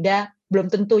berbeda, belum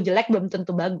tentu jelek, belum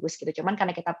tentu bagus gitu. Cuman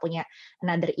karena kita punya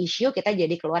another issue, kita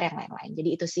jadi keluar yang lain-lain.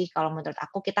 Jadi itu sih kalau menurut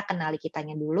aku, kita kenali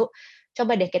kitanya dulu.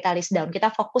 Coba deh kita list down,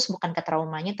 kita fokus bukan ke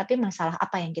traumanya, tapi masalah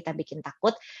apa yang kita bikin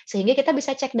takut, sehingga kita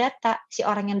bisa cek data, si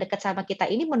orang yang dekat sama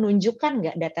kita ini menunjukkan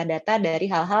nggak data-data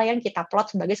dari hal-hal yang kita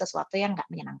plot sebagai sesuatu yang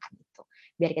nggak menyenangkan itu.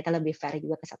 Biar kita lebih fair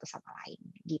juga ke satu sama lain,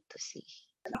 gitu sih.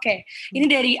 Oke, ini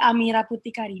dari Amira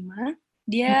Putih Karima.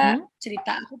 Dia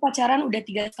cerita, aku pacaran udah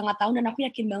 3,5 tahun dan aku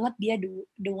yakin banget dia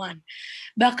the one.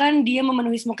 Bahkan dia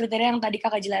memenuhi semua kriteria yang tadi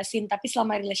kakak jelasin, tapi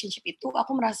selama relationship itu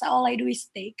aku merasa all I do is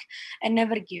take and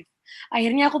never give.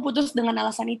 Akhirnya aku putus dengan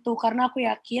alasan itu, karena aku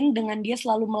yakin dengan dia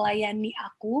selalu melayani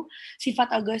aku,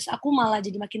 sifat egois aku malah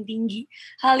jadi makin tinggi.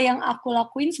 Hal yang aku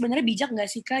lakuin sebenarnya bijak nggak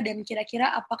sih Kak? Dan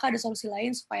kira-kira apakah ada solusi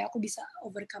lain supaya aku bisa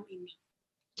overcome ini?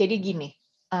 Jadi gini,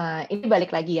 ini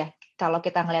balik lagi ya, kalau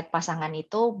kita ngelihat pasangan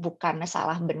itu bukan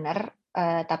salah benar,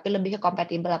 tapi lebih ke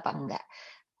kompatibel apa enggak.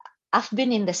 I've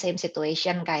been in the same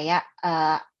situation kayak,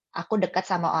 aku dekat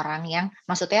sama orang yang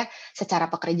maksudnya secara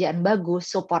pekerjaan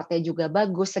bagus, support-nya juga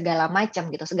bagus, segala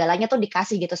macam gitu, segalanya tuh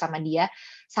dikasih gitu sama dia,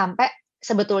 sampai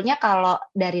sebetulnya kalau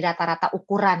dari rata-rata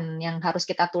ukuran yang harus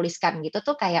kita tuliskan gitu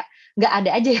tuh kayak nggak ada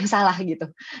aja yang salah gitu,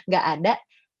 nggak ada,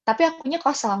 tapi akunya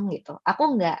kosong gitu.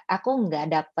 Aku nggak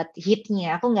dapet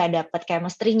hit-nya, aku nggak dapet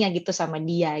chemistry-nya gitu sama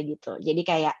dia gitu. Jadi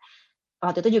kayak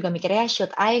waktu itu juga mikirnya,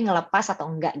 should I ngelepas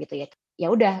atau enggak gitu ya. Ya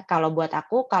udah, kalau buat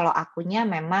aku, kalau akunya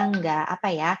memang nggak apa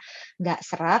ya, nggak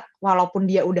seret, walaupun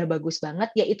dia udah bagus banget,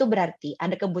 ya itu berarti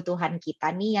ada kebutuhan kita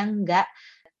nih yang nggak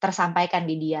tersampaikan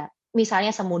di dia.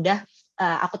 Misalnya semudah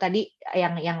aku tadi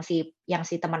yang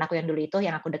si teman aku yang dulu itu,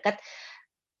 yang aku deket,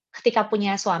 ketika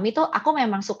punya suami tuh aku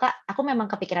memang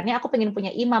kepikirannya aku pengen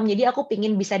punya imam, jadi aku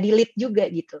pengen bisa di-lead juga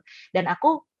gitu. Dan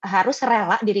aku harus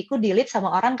rela diriku di-lead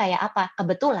sama orang kayak apa.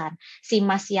 Kebetulan si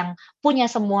Mas yang punya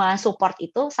semua support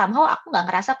itu somehow aku nggak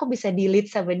ngerasa aku bisa di-lead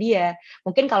sama dia.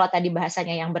 Mungkin kalau tadi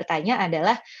bahasanya yang bertanya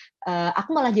adalah, aku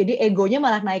malah jadi egonya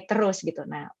malah naik terus gitu.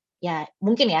 Nah, ya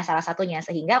mungkin ya salah satunya,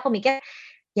 sehingga aku mikir,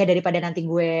 ya daripada nanti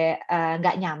gue,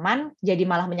 nggak nyaman, jadi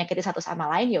malah menyakiti satu sama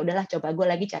lain, ya udahlah coba gue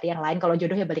lagi cari yang lain, kalau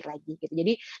jodohnya balik lagi gitu.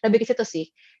 Jadi lebih ke situ sih.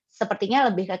 Sepertinya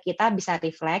lebih ke kita bisa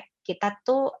reflect, kita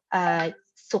tuh,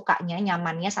 sukanya,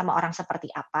 nyamannya sama orang seperti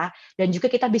apa, dan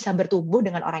juga kita bisa bertumbuh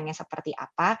dengan orang yang seperti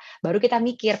apa, baru kita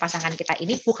mikir pasangan kita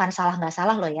ini bukan salah nggak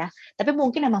salah loh ya, tapi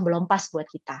mungkin emang belum pas buat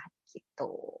kita,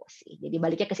 gitu sih. Jadi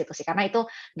baliknya ke situ sih, karena itu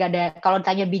nggak ada, kalau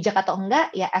ditanya bijak atau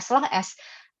enggak, ya as long as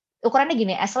ukurannya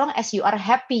gini, as long as you are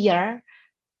happier,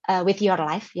 with your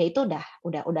life, ya itu udah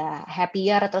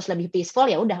happier, terus lebih peaceful,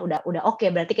 ya udah oke,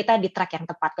 berarti kita di track yang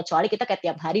tepat. Kecuali kita kayak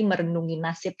tiap hari merenungi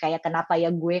nasib, kayak kenapa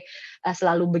ya gue,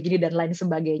 selalu begini dan lain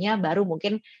sebagainya, baru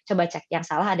mungkin coba cek yang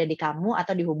salah ada di kamu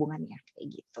atau di hubungannya, kayak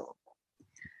gitu.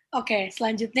 Oke,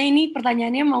 selanjutnya ini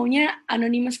pertanyaannya maunya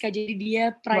anonymous Kak, jadi dia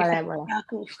private Boleh. ke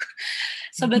aku.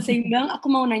 Sobat Seimbang, aku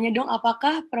mau nanya dong,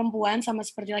 apakah perempuan sama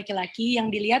seperti laki-laki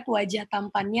yang dilihat wajah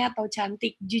tampannya atau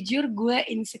cantik? Jujur gue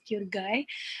insecure guy,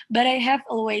 but I have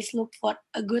always looked for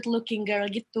a good looking girl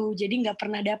gitu. Jadi nggak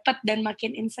pernah dapet dan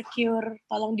makin insecure.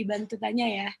 Tolong dibantu tanya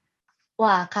ya.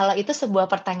 Wah, kalau itu sebuah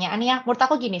pertanyaan yang menurut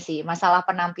aku gini sih, masalah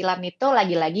penampilan itu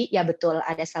lagi-lagi ya betul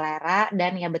ada selera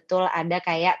dan ya betul ada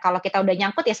kayak kalau kita udah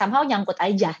nyangkut ya somehow nyangkut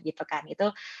aja gitu kan. Itu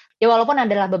ya walaupun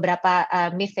adalah beberapa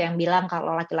myth yang bilang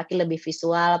kalau laki-laki lebih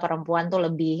visual, perempuan tuh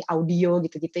lebih audio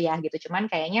gitu-gitu ya gitu. Cuman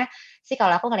kayaknya sih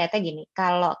kalau aku ngelihatnya gini,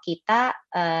 kalau kita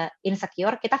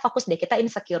insecure, kita fokus deh kita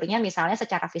insecure-nya misalnya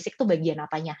secara fisik tuh bagian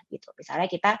apanya gitu. Misalnya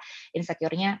kita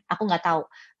insecure-nya aku nggak tahu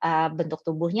bentuk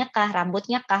tubuhnya kah,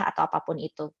 rambutnya kah, atau apapun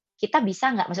itu. Kita bisa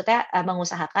nggak, maksudnya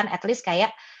mengusahakan at least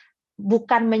kayak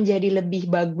bukan menjadi lebih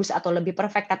bagus atau lebih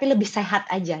perfect, tapi lebih sehat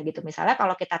aja gitu. Misalnya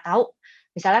kalau kita tahu,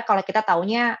 misalnya kalau kita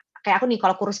taunya kayak aku nih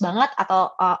kalau kurus banget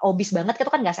atau obes banget itu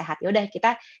kan nggak sehat. Ya udah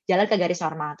kita jalan ke garis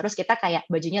normal. Terus kita kayak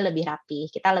bajunya lebih rapi,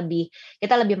 kita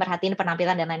lebih merhatiin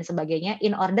penampilan dan lain sebagainya.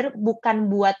 In order bukan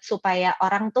buat supaya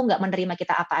orang tuh nggak menerima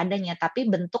kita apa adanya, tapi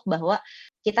bentuk bahwa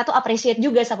kita tuh appreciate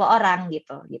juga sama orang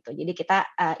gitu. Jadi kita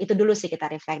itu dulu sih kita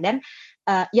reflect dan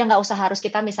ya nggak usah harus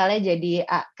kita misalnya jadi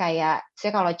kayak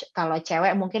saya kalau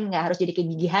cewek mungkin nggak harus jadi kayak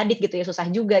Gigi Hadid gitu ya, susah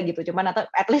juga gitu. Cuman atau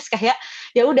at least kayak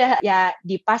ya udah ya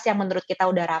di pas yang menurut kita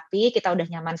udah rapi, kita udah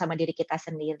nyaman sama diri kita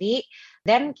sendiri,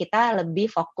 dan kita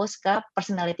lebih fokus ke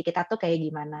personality kita tuh kayak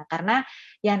gimana. Karena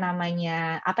ya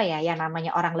namanya apa ya, yang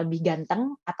namanya orang lebih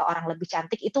ganteng atau orang lebih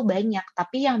cantik itu banyak,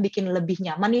 tapi yang bikin lebih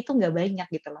nyaman itu nggak banyak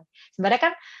gitu loh. Sebenarnya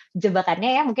kan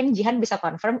jebakannya ya, mungkin Jihan bisa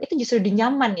confirm itu justru di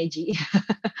nyaman ya Ji.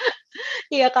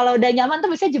 Iya, kalau udah nyaman tuh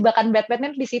biasanya jebakan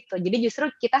Batman di situ. Jadi justru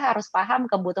kita harus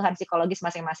paham kebutuhan psikologis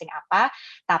masing-masing apa,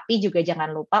 tapi juga jangan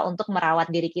lupa untuk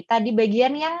merawat diri kita di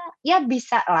bagian yang ya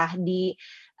bisa lah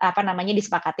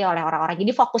disepakati oleh orang-orang.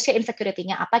 Jadi fokusnya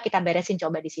insecurity-nya apa, kita beresin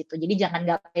coba di situ. Jadi jangan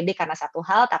nggak pede karena satu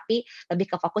hal, tapi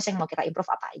lebih ke fokus yang mau kita improve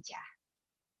apa aja.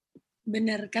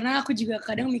 Bener, karena aku juga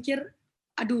kadang mikir,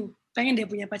 aduh, pengen deh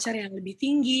punya pacar yang lebih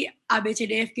tinggi,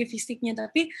 ABCDFG fisiknya,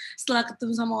 tapi setelah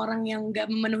ketemu sama orang yang nggak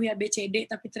memenuhi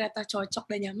ABCD, tapi ternyata cocok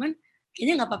dan nyaman,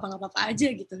 kayaknya nggak apa-apa aja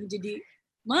gitu. Jadi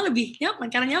malah lebih nyaman,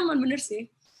 karena nyaman, bener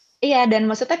sih. Iya, dan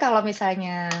maksudnya kalau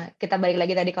misalnya kita balik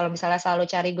lagi tadi, kalau misalnya selalu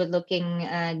cari good looking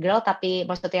girl, tapi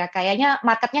maksudnya kayaknya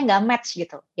marketnya nggak match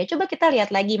gitu. Ya coba kita lihat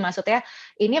lagi, maksudnya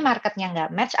ini marketnya nggak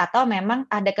match atau memang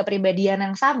ada kepribadian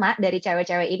yang sama dari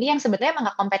cewek-cewek ini yang sebetulnya emang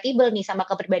nggak compatible nih sama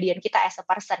kepribadian kita as a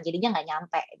person, jadinya nggak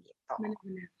nyampe gitu.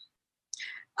 Bener-bener.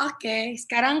 Oke,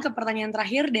 sekarang ke pertanyaan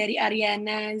terakhir dari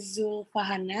Ariana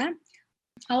Zulfahana.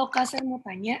 Kalau Kak saya mau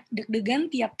tanya, deg-degan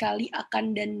tiap kali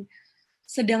akan dan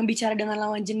sedang bicara dengan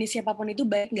lawan jenis siapapun itu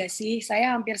baik nggak sih?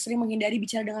 Saya hampir sering menghindari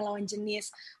bicara dengan lawan jenis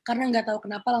karena nggak tahu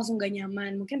kenapa langsung nggak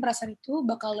nyaman. Mungkin perasaan itu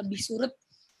bakal lebih surut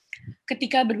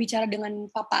ketika berbicara dengan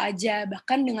papa aja,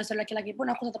 bahkan dengan saudara laki-laki pun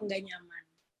aku tetap nggak nyaman.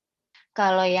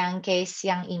 Kalau yang case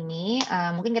yang ini,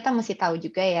 mungkin kita mesti tahu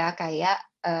juga ya, kayak,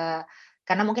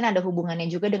 karena mungkin ada hubungannya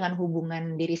juga dengan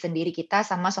hubungan diri sendiri kita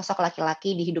sama sosok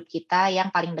laki-laki di hidup kita yang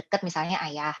paling dekat, misalnya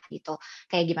ayah, gitu.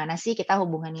 Kayak gimana sih kita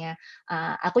hubungannya?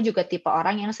 Aku juga tipe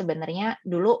orang yang sebenarnya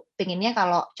dulu pengennya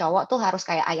kalau cowok tuh harus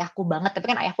kayak ayahku banget,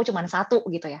 tapi kan ayahku cuma satu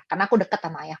gitu ya, karena aku deket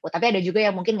sama ayahku. Tapi ada juga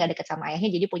yang mungkin nggak deket sama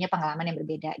ayahnya, jadi punya pengalaman yang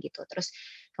berbeda gitu. Terus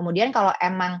kemudian kalau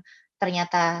emang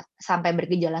ternyata sampai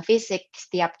bergejala fisik,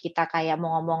 setiap kita kayak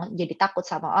mau ngomong jadi takut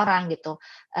sama orang gitu,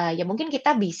 ya mungkin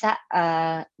kita bisa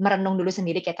merenung dulu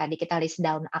sendiri kayak tadi kita list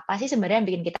down apa sih sebenarnya yang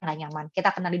bikin kita nggak nyaman. Kita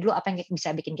kenali dulu apa yang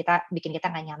bisa bikin kita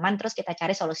nggak nyaman, terus kita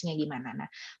cari solusinya gimana. Nah,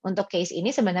 untuk case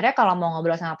ini sebenarnya kalau mau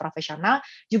ngobrol sama profesional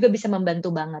juga bisa membantu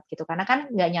banget gitu, karena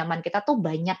kan nggak nyaman kita tuh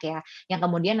banyak ya, yang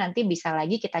kemudian nanti bisa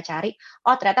lagi kita cari,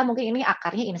 oh ternyata mungkin ini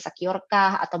akarnya insecure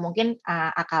kah, atau mungkin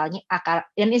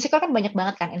dan insecure kan banyak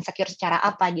banget kan, insecure secara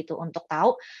apa gitu, untuk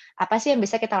tahu apa sih yang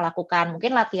bisa kita lakukan.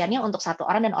 Mungkin latihannya untuk satu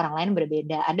orang dan orang lain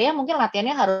berbeda. Ada yang mungkin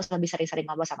latihannya harus lebih sering-sering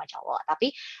ngobrol sama cowok,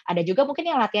 tapi ada juga mungkin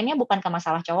yang latihannya bukan ke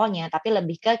masalah cowoknya, tapi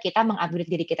lebih ke kita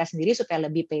mengupgrade diri kita sendiri supaya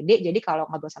lebih pede, jadi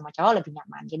kalau ngobrol sama cowok lebih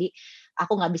nyaman. Jadi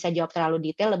aku nggak bisa jawab terlalu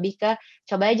detail, lebih ke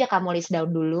coba aja kamu list down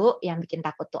dulu yang bikin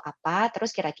takut tuh apa,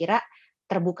 terus kira-kira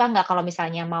terbuka nggak kalau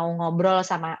misalnya mau ngobrol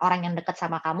sama orang yang dekat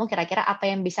sama kamu, kira-kira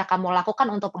apa yang bisa kamu lakukan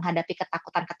untuk menghadapi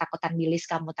ketakutan-ketakutan di list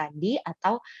kamu tadi,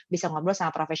 atau bisa ngobrol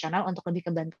sama profesional untuk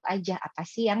lebih kebantu aja, apa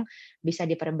sih yang bisa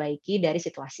diperbaiki dari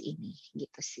situasi ini,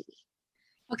 gitu sih.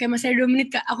 Oke, masih ada 2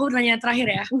 menit, Kak. Aku tanya terakhir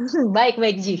ya. Baik,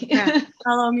 Ji. Nah,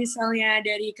 kalau misalnya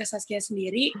dari Kak Saskia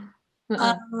sendiri,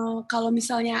 kalau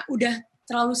misalnya udah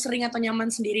terlalu sering atau nyaman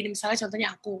sendiri, misalnya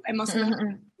contohnya aku, emang senang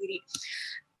sendiri.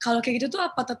 Kalau kayak gitu tuh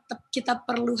apa tetap kita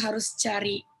perlu harus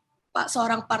cari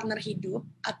seorang partner hidup,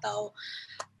 atau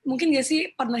mungkin nggak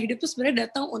sih partner hidup tuh sebenarnya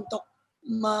datang untuk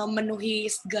memenuhi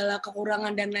segala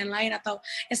kekurangan dan lain-lain, atau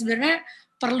ya sebenarnya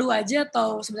perlu aja,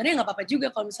 atau sebenarnya nggak apa-apa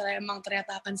juga kalau misalnya emang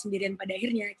ternyata akan sendirian pada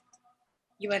akhirnya.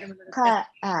 Gimana menurut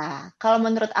kalau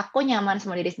menurut aku nyaman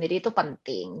sama diri sendiri itu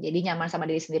penting. Jadi nyaman sama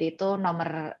diri sendiri itu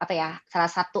nomor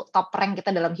salah satu top rank kita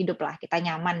dalam hidup lah. Kita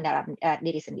nyaman dalam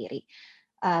diri sendiri.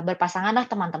 Berpasanganlah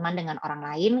teman-teman dengan orang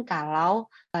lain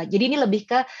jadi ini lebih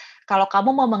ke kalau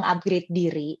kamu mau mengupgrade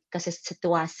diri ke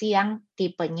situasi yang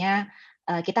tipenya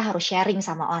kita harus sharing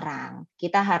sama orang,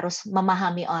 kita harus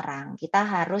memahami orang, kita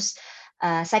harus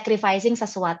sacrificing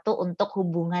sesuatu untuk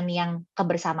hubungan yang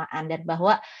kebersamaan, dan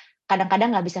bahwa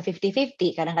kadang-kadang nggak bisa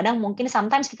 50-50, kadang-kadang mungkin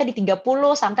sometimes kita di 30,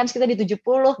 sometimes kita di 70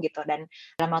 gitu, dan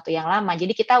dalam waktu yang lama.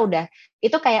 Jadi kita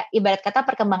itu kayak ibarat kata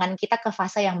perkembangan kita ke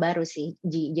fase yang baru sih,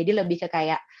 Ji. Jadi lebih ke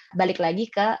kayak balik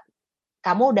lagi ke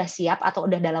kamu udah siap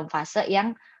atau udah dalam fase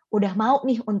yang udah mau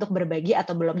nih untuk berbagi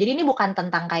atau belum. Jadi ini bukan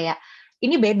tentang kayak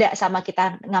ini beda sama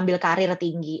kita ngambil karir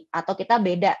tinggi atau kita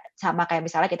beda sama kayak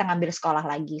misalnya kita ngambil sekolah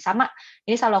lagi. Sama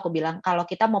ini selalu aku bilang kalau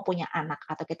kita mau punya anak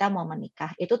atau kita mau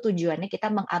menikah itu tujuannya kita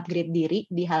mengupgrade diri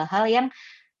di hal-hal yang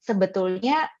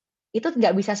sebetulnya itu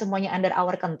nggak bisa semuanya under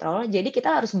our control. Jadi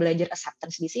kita harus belajar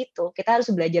acceptance di situ, kita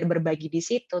harus belajar berbagi di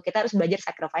situ, kita harus belajar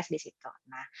sacrifice di situ.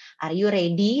 Nah, are you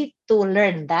ready to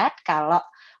learn that? Kalau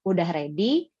udah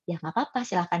ready, ya nggak apa-apa,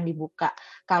 silahkan dibuka.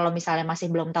 Kalau misalnya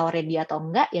masih belum tahu ready atau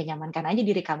enggak, ya nyamankan aja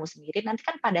diri kamu sendiri. Nanti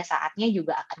kan pada saatnya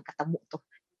juga akan ketemu tuh.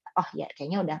 Oh ya,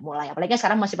 kayaknya udah mulai. Apalagi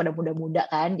sekarang masih pada muda-muda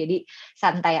kan, jadi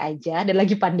santai aja. Dan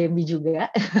lagi pandemi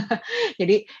juga.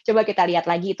 Jadi coba kita lihat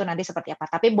lagi itu nanti seperti apa.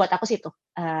 Tapi buat aku sih tuh,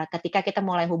 ketika kita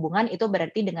mulai hubungan itu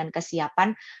berarti dengan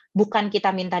kesiapan, bukan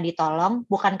kita minta ditolong,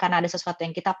 bukan karena ada sesuatu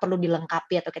yang kita perlu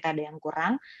dilengkapi atau kita ada yang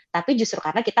kurang, tapi justru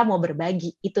karena kita mau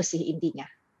berbagi. Itu sih intinya.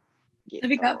 Gitu.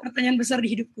 Tapi Kak, pertanyaan besar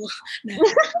di hidupku. Nah,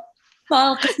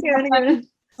 soal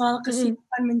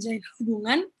kesiapan menjalin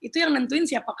hubungan, itu yang nentuin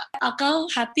siapa Kak? Akal,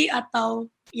 hati, atau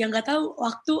yang nggak tahu,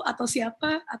 waktu, atau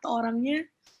siapa, atau orangnya?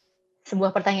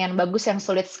 Sebuah pertanyaan bagus yang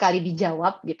sulit sekali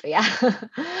dijawab gitu ya.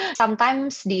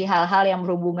 Sometimes di hal-hal yang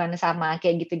berhubungan sama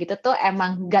kayak gitu-gitu tuh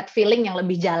emang gut feeling yang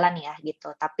lebih jalan ya gitu.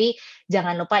 Tapi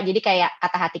jangan lupa, jadi kayak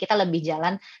kata hati kita lebih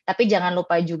jalan, tapi jangan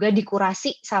lupa juga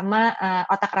dikurasi sama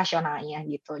otak rasionalnya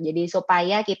gitu. Jadi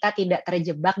supaya kita tidak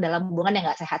terjebak dalam hubungan yang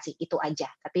nggak sehat sih, itu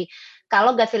aja. Tapi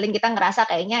kalau gut feeling kita ngerasa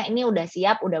kayaknya ini udah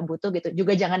siap, udah butuh gitu,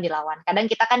 juga jangan dilawan. Kadang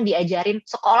kita kan diajarin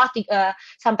sekolah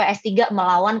sampai S3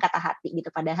 melawan kata hati gitu.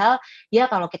 Padahal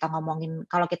ya kalau kita ngomongin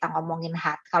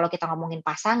hati, kalau kita ngomongin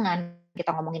pasangan,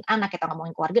 kita ngomongin anak, kita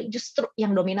ngomongin keluarga, justru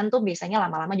yang dominan tuh biasanya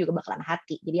lama-lama juga bakalan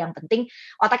hati. Jadi yang penting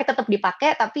otaknya tetap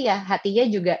dipakai, tapi ya hatinya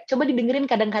juga coba didengerin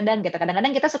kadang-kadang gitu.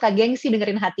 Kadang-kadang kita suka gengsi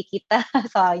dengerin hati kita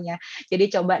soalnya.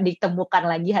 Jadi coba ditemukan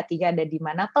lagi hatinya ada di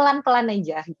mana, pelan-pelan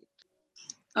aja gitu.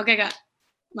 Oke Kak,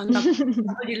 mantap.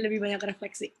 Aku jadi lebih banyak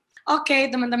refleksi. Oke,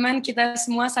 teman-teman, kita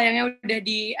semua sayangnya udah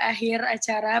di akhir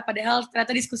acara, padahal ternyata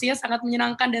diskusinya sangat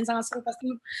menyenangkan dan sangat seru, pasti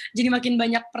jadi makin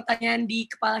banyak pertanyaan di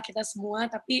kepala kita semua,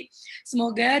 tapi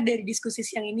semoga dari diskusi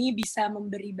siang ini bisa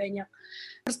memberi banyak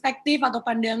perspektif atau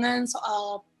pandangan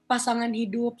soal pasangan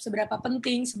hidup, seberapa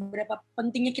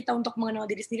pentingnya kita untuk mengenal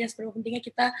diri sendiri, seberapa pentingnya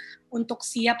kita untuk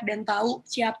siap dan tahu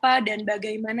siapa dan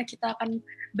bagaimana kita akan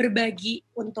berbagi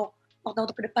untuk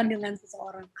waktu-waktu ke depan dengan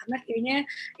seseorang. Karena kayaknya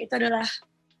itu adalah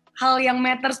hal yang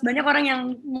matters. Banyak orang yang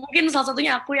mungkin salah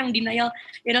satunya aku yang denial,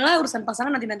 ya adalah urusan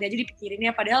pasangan nanti-nanti aja dipikirin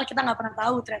ya, padahal kita nggak pernah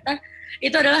tahu ternyata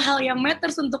itu adalah hal yang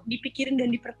matters untuk dipikirin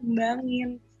dan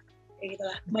dipertimbangin. Kayak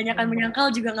gitulah. Banyakan menyangkal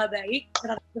juga nggak baik,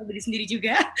 terhadap diri sendiri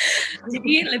juga.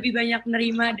 Jadi lebih banyak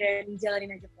menerima dan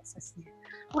jalanin aja prosesnya.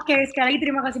 Oke, sekali lagi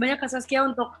terima kasih banyak Kak Saskia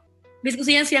untuk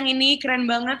diskusinya siang ini, keren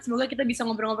banget. Semoga kita bisa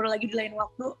ngobrol-ngobrol lagi di lain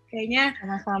waktu. Kayaknya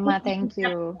sama-sama, thank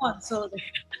you. Konsul deh.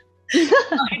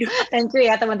 Thank you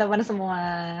ya teman-teman semua.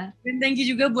 Dan thank you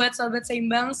juga buat Sobat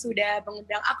Seimbang sudah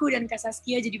mengundang aku dan Kak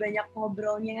Saskia, jadi banyak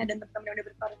ngobrolnya dan teman-teman yang udah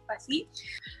berpartisipasi.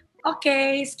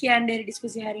 Oke, sekian dari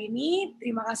diskusi hari ini.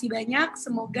 Terima kasih banyak.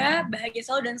 Semoga bahagia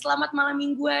selalu dan selamat malam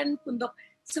mingguan untuk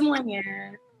semuanya.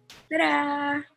 Dadah!